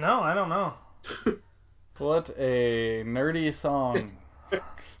 No, I don't know. What a nerdy song. Yes,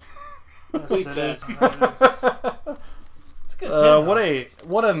 Bleep it that. is. It's a good tune.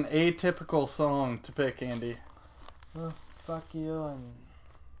 What an atypical song to pick, Andy. Well, fuck you and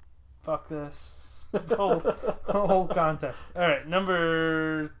fuck this. whole contest. Alright,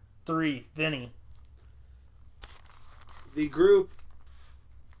 number 3, Vinny. The group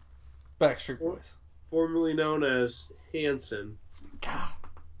Backstreet Boys. formerly known as Hanson.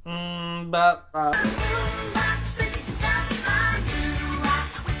 About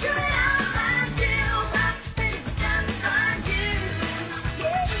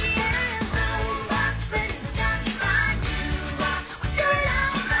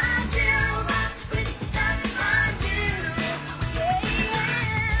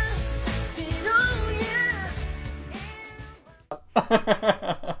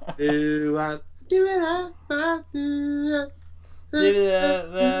Do I do it up? give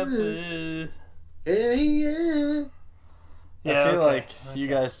it that. Hey, yeah. Yeah, I feel okay, like you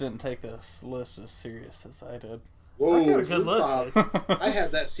okay. guys didn't take this list as serious as I did. Whoa, I got a good Flip list, Flop. Dave. I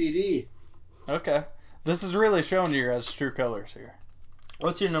have that CD. Okay. This is really showing you guys' true colors here.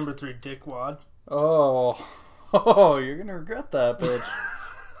 What's your number 3, dickwad? Oh, you're gonna regret that, bitch.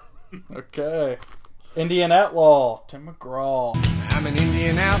 Okay. Indian Outlaw, Tim McGraw. I'm an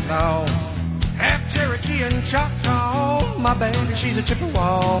Indian outlaw, half Cherokee and Choctaw. My baby, she's a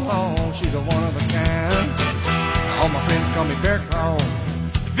Chippewa. She's a one of a kind. All my friends call me Bear Claw.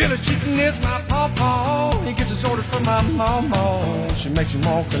 The village chicken is my pawpaw. He gets his orders from my mama. She makes him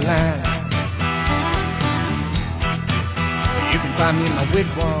walk the line. You can find me in my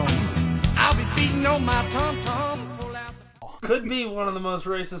wigwam. I'll be beating on my tom-tom. Pull out the... Could be one of the most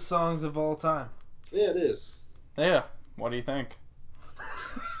racist songs of all time. Yeah, it is. Yeah. What do you think?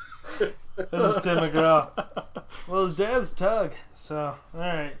 This is Tim McGraw. Well, his dad's Tug, so,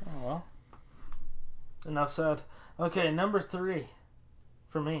 alright. Oh, well. Enough said. Okay, number 3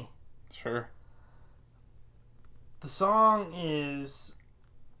 for me. Sure. The song is...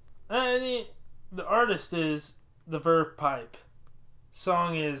 the artist is The Verve Pipe.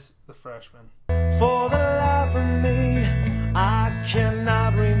 Song is The Freshman. For the life of me, I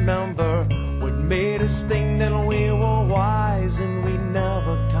cannot remember what made us think that we were wise and we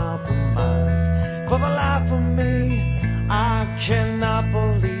never compromised. For the life of me, I cannot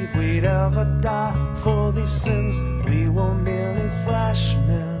believe we'd ever die for these sins. We were merely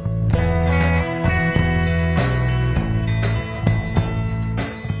freshmen.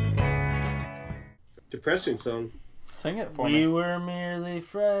 Depressing song. Sing it for We me. were merely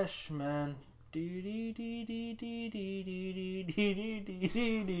freshmen.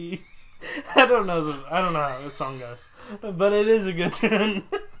 Dee-dee-dee-dee-dee-dee-dee-dee-dee-dee-dee. I don't know how this song goes, but it is a good tune.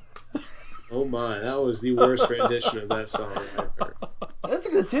 Oh my, that was the worst rendition of that song I've heard. That's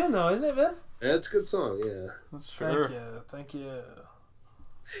a good tune though, isn't it, Ben? That's a good song, yeah. Sure. Thank you.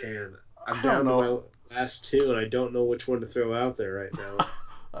 Man, I'm I down don't to know. my last two, and I don't know which one to throw out there right now.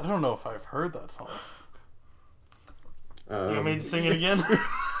 I don't know if I've heard that song. You want me to sing it again? Sing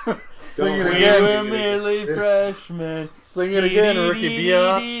it Don't We have to again. sing were it merely again. freshmen. Sing it again, Ricky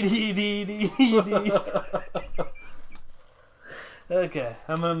Biatch. Dee-dee-dee-dee-dee-dee-dee. Okay,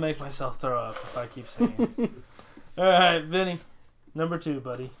 I'm gonna make myself throw up if I keep singing. Alright, Vinny. Number 2,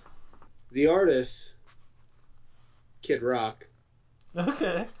 buddy. The artist, Kid Rock,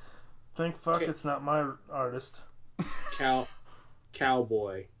 Okay. Thank fuck it's not my artist.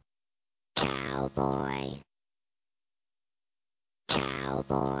 Cowboy. Cowboy.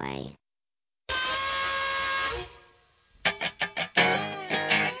 Cowboy.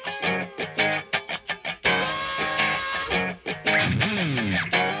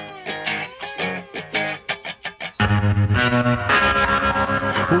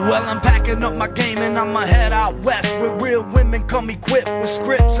 Well, I'm packing up my game and I'ma head out west where real women come equipped with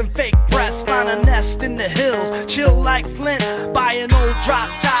scripts and fake press. Find a nest in the hills, chill like Flint. Buy an old drop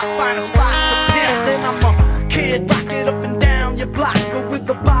top, find a spot to pimp. Then I'm a kid, rock it up and down your block with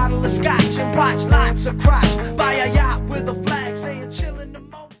a bottle of scotch and watch lots of crotch. Buy a yacht with a flag saying chill in the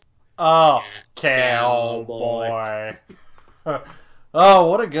mo. Oh, Cowboy. Cowboy. Oh,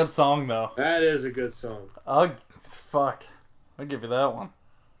 what a good song, though. That is a good song. Fuck. I'll give you that one.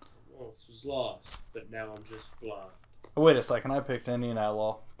 Once was lost, but now I'm just blind. Wait a second, I picked Indian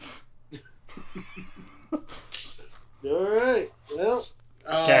Outlaw. Alright, well.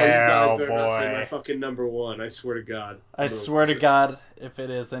 Oh, you guys better not say Cowboy. my fucking number 1. I swear to God. I swear to God, if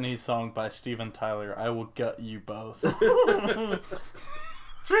it is any song by Steven Tyler, I will gut you both. Dream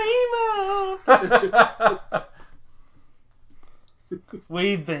on!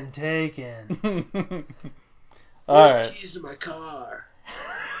 We've been taken. Alright. Keys to my car.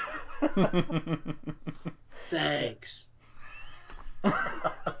 Thanks.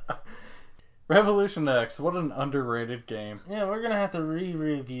 Revolution X, what an underrated game. Yeah, we're gonna have to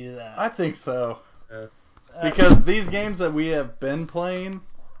re-review that. I think so. Yeah. Because these games that we have been playing,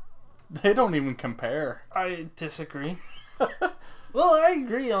 they don't even compare. I disagree. Well, I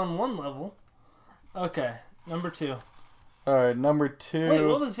agree on one level. Okay, number 2. Alright, number 2. Wait,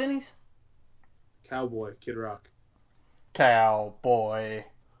 what was Vinny's? Cowboy, Kid Rock. Cowboy.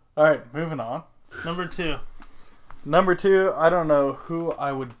 Alright, moving on. Number 2. Number 2, I don't know who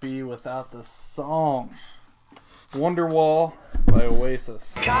I would be without this song. Wonderwall by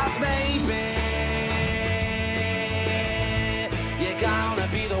Oasis. Cause baby, you're gonna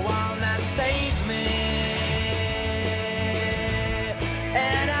be the one that saves me.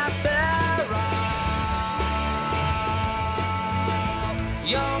 And after all,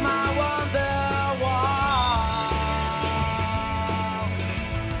 you're my wonderwall.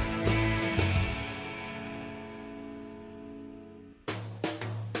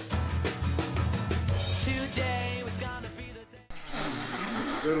 Today was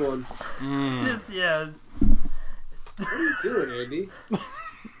Good one. Yeah. What are you doing, Andy?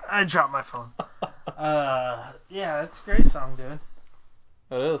 I dropped my phone. Yeah, it's a great song, dude.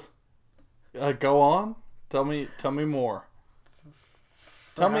 It is. Go on. Tell me more.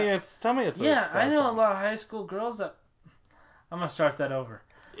 Tell me it's Yeah, a I bad know song. a lot of high school girls that. I'm gonna start that over.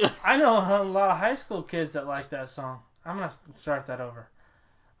 I know a lot of high school kids that like that song. I'm gonna start that over.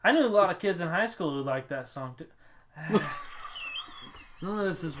 I knew a lot of kids in high school who liked that song too. None of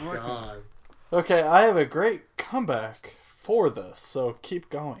this is working. God. Okay, I have a great comeback for this, so keep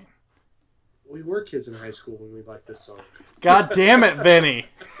going. We were kids in high school when we liked this song. God damn it, Vinny!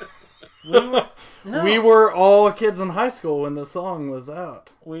 No. We were all kids in high school when the song was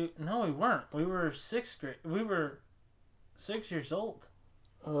out. No, we weren't. We were sixth grade. We were 6 years old.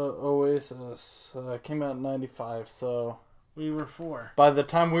 Oasis came out in 95, so We were 4. by the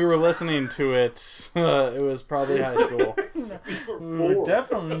time we were listening to it, it was probably high school. We were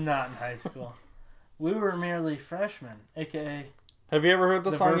definitely not in high school. We were merely freshmen, aka Have you ever heard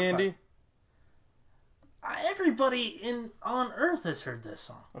the The song, Verve Andy? everybody on Earth has heard this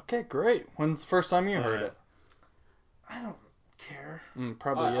song. Okay, great. When's the first time you heard it? I don't care.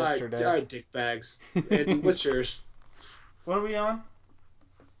 Probably yesterday. All right, dick bags. Andy, what's yours? What are we on?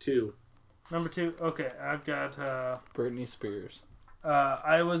 2. Number 2. Okay, I've got Britney Spears.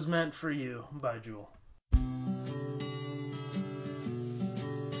 I Was Meant for You by Jewel.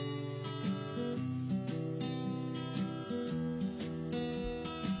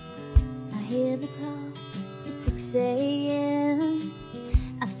 I hear the clock, it's 6 a.m.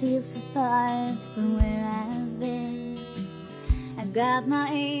 I feel so far from where I've been. I got my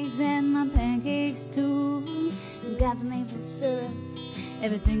eggs and my pancakes too. Got the maple syrup,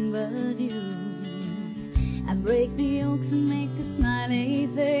 everything but you. I break the yolks and make a smiley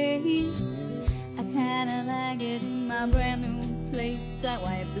face. I kinda like it in my brand new place. I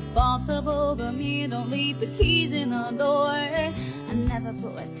wipe the spots up over me, don't leave the keys in the door. I never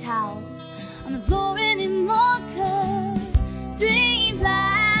put towels on the floor anymore, 'cause dreams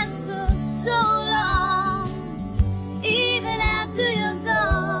last for so long. Even after you're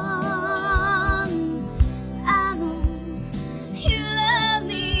gone, I know you love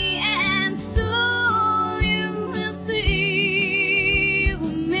me, and soon you will see you were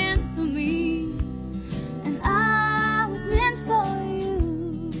meant for me, and I was meant for you.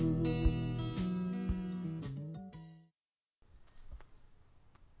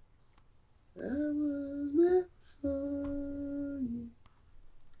 I was meant for you.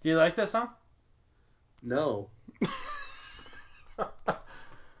 Do you like that song? No.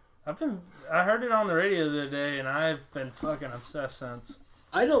 I heard it on the radio the other day, and I've been fucking obsessed since.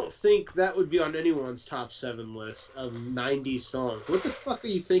 I don't think that would be on anyone's top 7 list of 90s songs. What the fuck are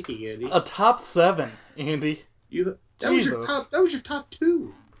you thinking, Andy? A top 7, Andy. That was your top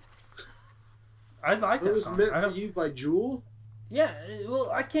 2. I like It that was song. Meant for You by Jewel. Yeah,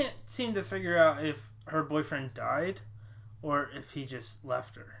 well, I can't seem to figure out if her boyfriend died or if he just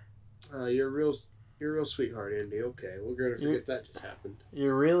left her. You're a real sweetheart, Andy. Okay, we're gonna forget that just happened.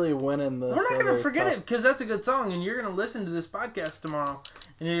 You're really winning this. We're not going to other forget top- it because that's a good song, and you're going to listen to this podcast tomorrow,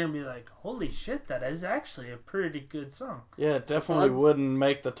 and you're going to be like, holy shit, that is actually a pretty good song. Yeah, it definitely wouldn't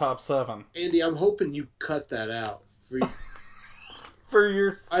make the top 7. Andy, I'm hoping you cut that out. For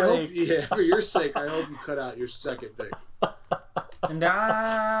your sake. For your sake, I hope you cut out your second pick. And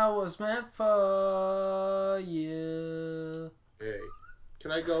I was meant for you. Hey, can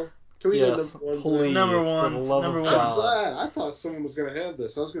I go? Can we Yes, go number 1? please, Number for the ones, love number of ones. I'm God. glad. I thought someone was gonna have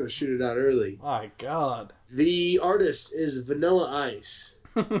this. I was gonna shoot it out early. My God. The artist is Vanilla Ice.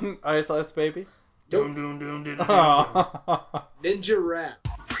 Ice Ice Baby? Doom, doom, doom, doom, doom, doom. Ninja Rap.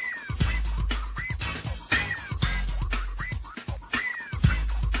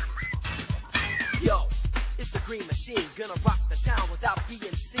 Yo, it's the Green Machine, gonna rock the town without being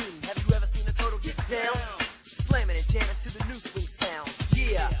seen. Have you ever seen a turtle get down? Slamming and jamming to the new swing sound.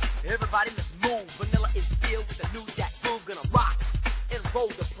 Yeah, everybody let's move. Vanilla is filled with the new jack groove, gonna rock and roll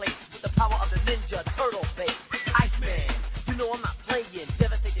the place with the power of the Ninja Turtle bass. Iceman, you know I'm not playing.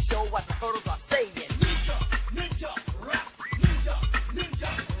 Devastate the show what the turtles are saying. Ninja, ninja rap, ninja, ninja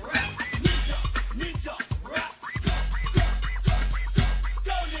rap, ninja, ninja rap. Go, go, go, go,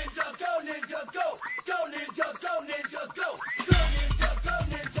 go ninja, go ninja, go, go ninja, go ninja, go, go ninja, go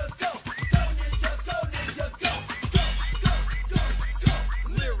ninja, go, go ninja, go ninja, go, go, go, go, go.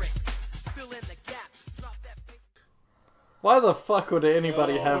 Lyrics, fill in the gaps, drop that beat. Why the fuck would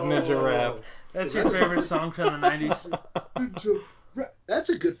anybody have Ninja Rap? That's your favorite song from the 90s? Ninja Rap. That's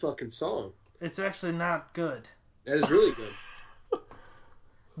a good fucking song. It's actually not good. That is really good.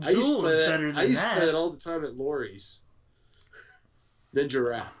 I used to Jewel play is that. better than I used to play that. that all the time at Lori's. Ninja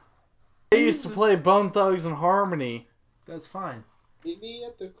Rap. They used to play Bone Thugs and Harmony. That's fine. Meet me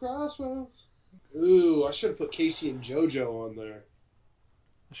at the crossroads. Ooh, I should have put Casey and JoJo on there.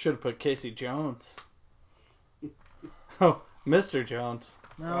 I should have put Casey Jones. Oh, Mr. Jones.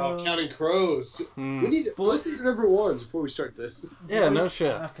 No. Oh, Counting Crows. Hmm. We need to go through your number ones before we start this. Yeah, no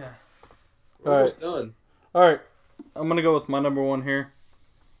shit. Okay. We're almost done. Alright, I'm gonna go with my number one here.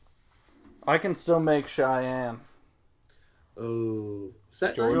 I Can Still Make Cheyenne. Oh, is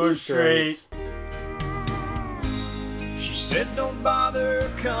that George Strait. She said, don't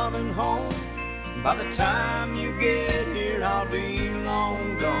bother coming home. By the time you get here, I'll be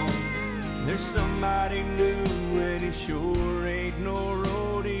long gone. There's somebody new, and he sure ain't no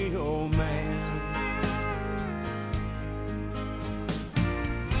rodeo man.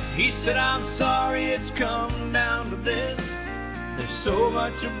 He said, I'm sorry it's come down to this. There's so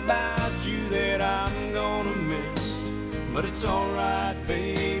much about you that I'm gonna miss. But it's alright,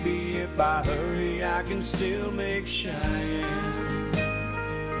 baby, if I hurry, I can still make Cheyenne.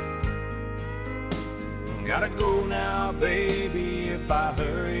 Gotta go now, baby, if I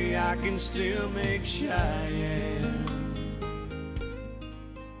hurry, I can still make Cheyenne.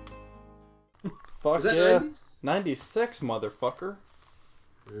 Fuck Is that yeah. 90s? 96, motherfucker.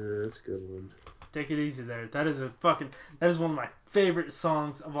 That's a good one. Take it easy there. That is one of my favorite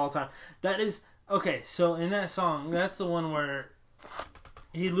songs of all time. That is, okay, so in that song, that's the one where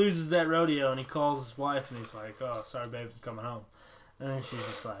he loses that rodeo and he calls his wife and he's like, oh, sorry, babe, I'm coming home. And then she's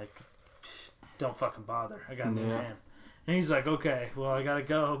just like, don't fucking bother. I got a new man. And he's like, okay, well, I gotta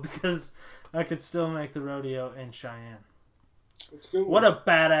go because I could still make the rodeo in Cheyenne. That's a good What one. a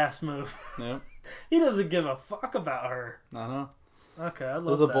badass move. Yeah, He doesn't give a fuck about her. I know. Okay, I love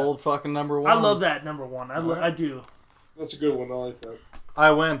This is that. a bold fucking number one. I love that number one. Alright. I do. That's a good one. I like that.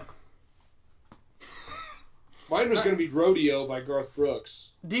 I win. Mine was going to be Rodeo by Garth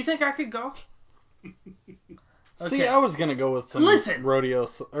Brooks. Do you think I could go? See, Okay. I was gonna go with some Listen. rodeo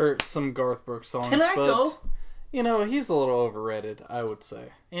or some Garth Brooks songs, Can I but go? you know he's a little overrated, I would say.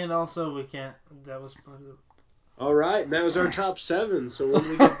 And also, we can't. That was part of the. All right, and that was our top 7. So when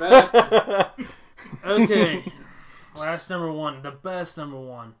we get back, Okay. Last number one. The best number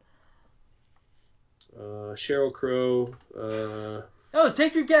one. Sheryl Crow. Oh,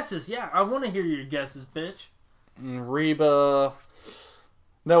 take your guesses. Yeah, I want to hear your guesses, bitch. Reba.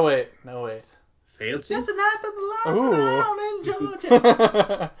 No wait. Fancy? That's the night that the lights Ooh. go down in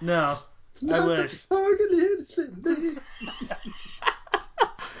Georgia. No, It's I not wish. the target innocent man.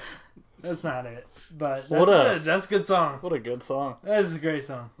 That's not it. But that's What a- good. That's a good song. What a good song. That is a great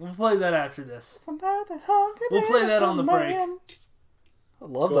song. We'll play that after this. We'll play that on the break. I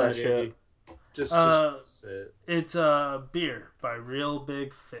love Go that ahead, shit. Andy. Just say it. It's Beer by Real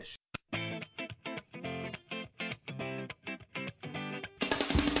Big Fish.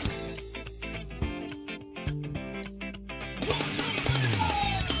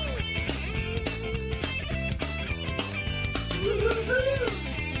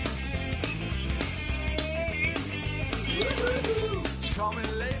 She called me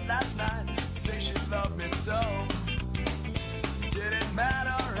late last night, say she loved me so. Didn't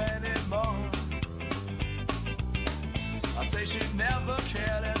matter anymore. I say she never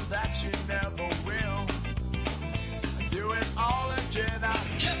cared and that she never will. Do it all again, I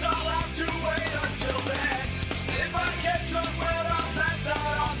guess I'll have to wait until then. If I get drunk, well, I'll pass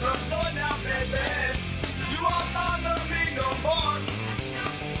out on the floor now, baby. You won't bother me no more.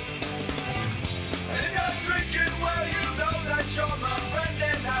 And if you're drinking, well, you know that you're my friend,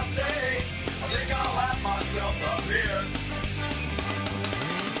 and I'll say, I think I'll have myself a beer.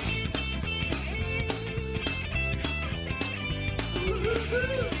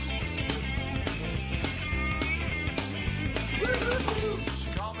 She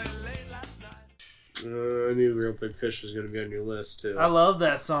called me late last night. I knew Real Big Fish was going to be on your list, too. I love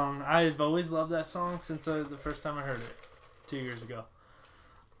that song. I've always loved that song since the first time I heard it 2 years ago.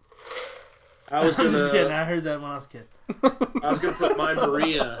 I was I'm going just kidding. to I heard that when I was a kid. put My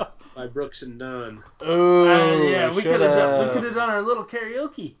Maria by Brooks and Dunn. Ooh, Yeah, we should could have done our little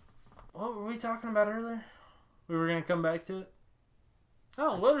karaoke. What were we talking about earlier? We were gonna come back to it.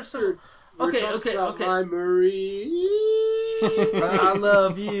 Oh, what are some? We're Okay, talking okay, about okay. My Maria. I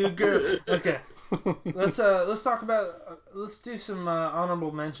love you, girl. Okay, let's talk about. Let's do some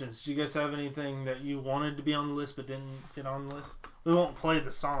honorable mentions. Do you guys have anything that you wanted to be on the list but didn't get on the list? We won't play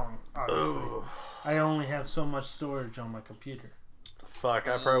the song, obviously. Oh, I only have so much storage on my computer. fuck,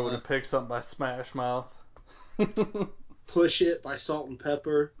 I probably would have picked something by Smash Mouth. Push It by Salt and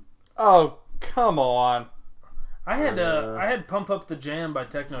Pepper. Oh, come on. I had Pump Up the Jam by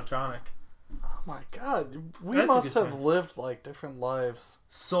Technotronic. my God, we That's a must good have song. lived like different lives.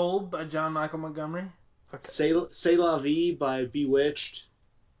 Sold by John Michael Montgomery. Say La Vie by Bewitched.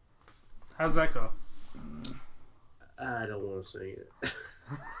 How's that go? I don't want to sing it.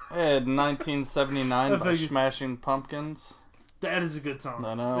 I had 1979 I by figured. Smashing Pumpkins. That is a good song.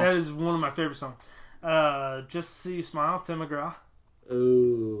 I know. That is one of my favorite songs. Just to See You Smile, Tim McGraw.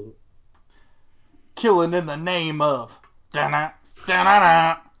 Ooh. Killing in the Name of. Da-na,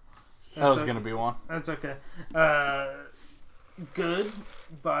 da-na-na. That was okay. going to be one. That's okay. Good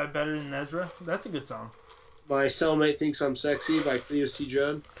by Better Than Ezra. That's a good song. My Cellmate Thinks I'm Sexy by Cleus T.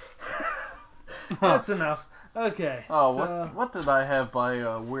 Judd. That's enough. Okay. Oh, so, what did I have by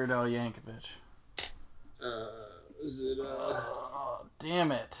Weird Al Yankovic? Is it Oh,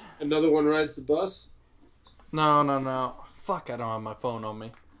 damn it. Another One Rides the Bus? No. Fuck, I don't have my phone on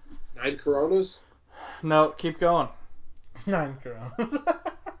me. 9 Coronas? No, keep going. 9 Coronas.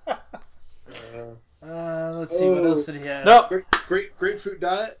 Uh, Let's see, what else did he have? No, Grapefruit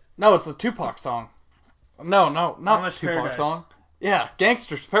Diet? no, it's a Tupac song. No, not the Amish Tupac Paradise. song. Yeah,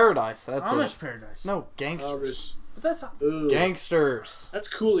 Gangster's Paradise. That's Amish it. Paradise. No, Gangsters. But that's Ooh. Gangsters. That's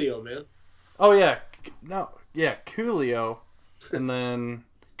Coolio, man. Oh yeah, Coolio, and then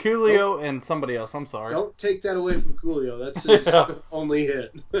Coolio and somebody else. I'm sorry. Don't take that away from Coolio. That's his Yeah. only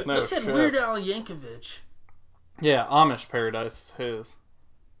hit. No I said shit. Weird Al Yankovic. Yeah, Amish Paradise is his.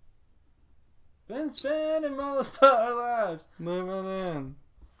 Been spending most of our lives. Living in.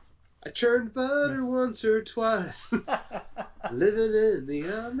 I churned butter once or twice. Living in the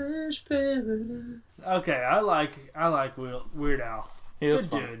Amish paradise. Okay, I like Weird Al. He is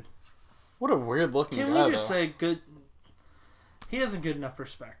Good fun. dude. What a weird looking Can guy we just though. say good? He has a good enough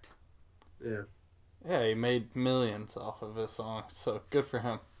respect. Yeah. Yeah, he made millions off of his song, so good for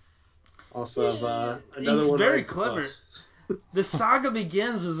him. Off of Another He's One very Rides the clever. Bus. The Saga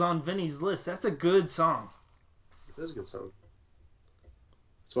Begins was on Vinny's list. That's a good song. That's a good song.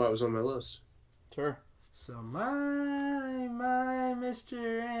 That's why it was on my list. Sure. So my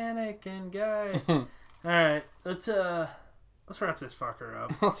Mr. Anakin guy. All right, let's wrap this fucker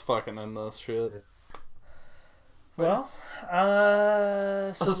up. Let's fucking end this shit. Well,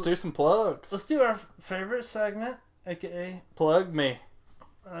 so Let's do some plugs. let's do our favorite segment, aka. Plug me.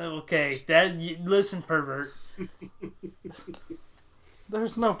 Okay, listen, pervert.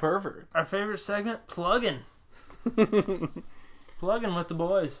 There's no pervert. Our favorite segment, plugging with the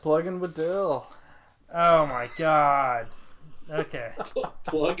boys. Plugging with Dill. Oh my god. Okay.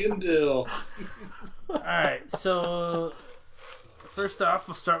 Plug and Dill. Alright, so first off,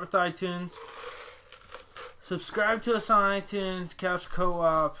 we'll start with iTunes. Subscribe to us on iTunes, Couch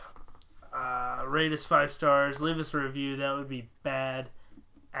Co-op. Rate us 5 stars. Leave us a review. That would be bad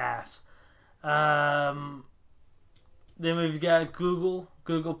ass. Then we've got Google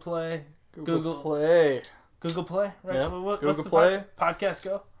Play. Google Play. Google Play? Right? Yep, What's Google the Play. Podcast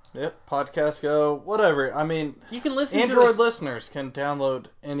Go? Yep, Podcast Go, whatever. I mean, You can listen to Android us. listeners can download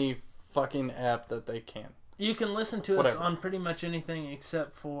any fucking app that they can. You can listen to us Whatever. on pretty much anything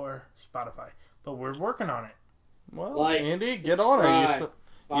except for Spotify. But we're working on it. Well, Like, Andy, get on it. subscribe.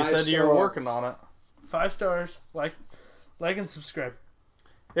 You said you were 5 working on it. 5 stars. Like and subscribe.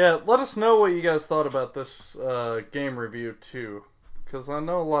 Yeah, let us know what you guys thought about this game review, too. Because I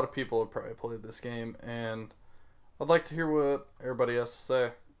know a lot of people have probably played this game, and I'd like to hear what everybody has to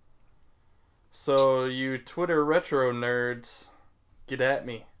say. So, you Twitter retro nerds, get at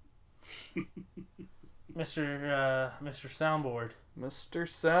me. Mr. Soundboard. Mr.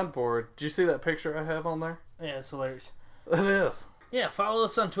 Soundboard. Did you see that picture I have on there? Yeah, it's hilarious. It is. Yeah, follow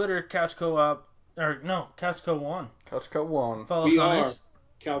us on Twitter, Couch Co-op. Or, no, Couch Co-1. Couch Cut 1. Follow We us on are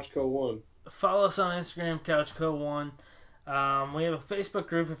Couch Co 1. Follow us on Instagram, Couch Co1. We have a Facebook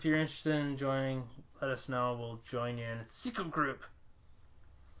group if you're interested in joining. Let us know. We'll join you in. It's a secret group.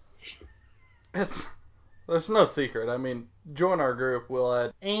 There's no secret. I mean, join our group. We'll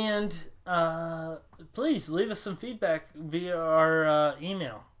add. And please leave us some feedback via our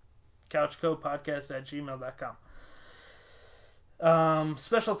email, couchcopodcast@gmail.com.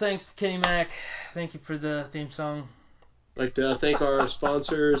 Special thanks to Kenny Mac. Thank you for the theme song. I'd like to thank our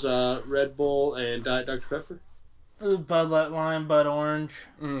sponsors, Red Bull and Diet Dr. Pepper. Bud Light Lime, Bud Orange,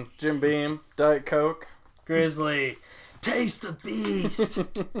 Jim Beam, Diet Coke. Grizzly. Taste the beast.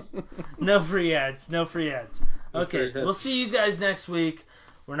 No free ads. No Okay, free ads. we'll see you guys next week.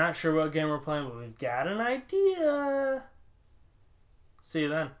 We're not sure what game we're playing, but we've got an idea. See you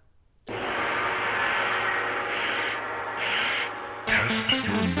then.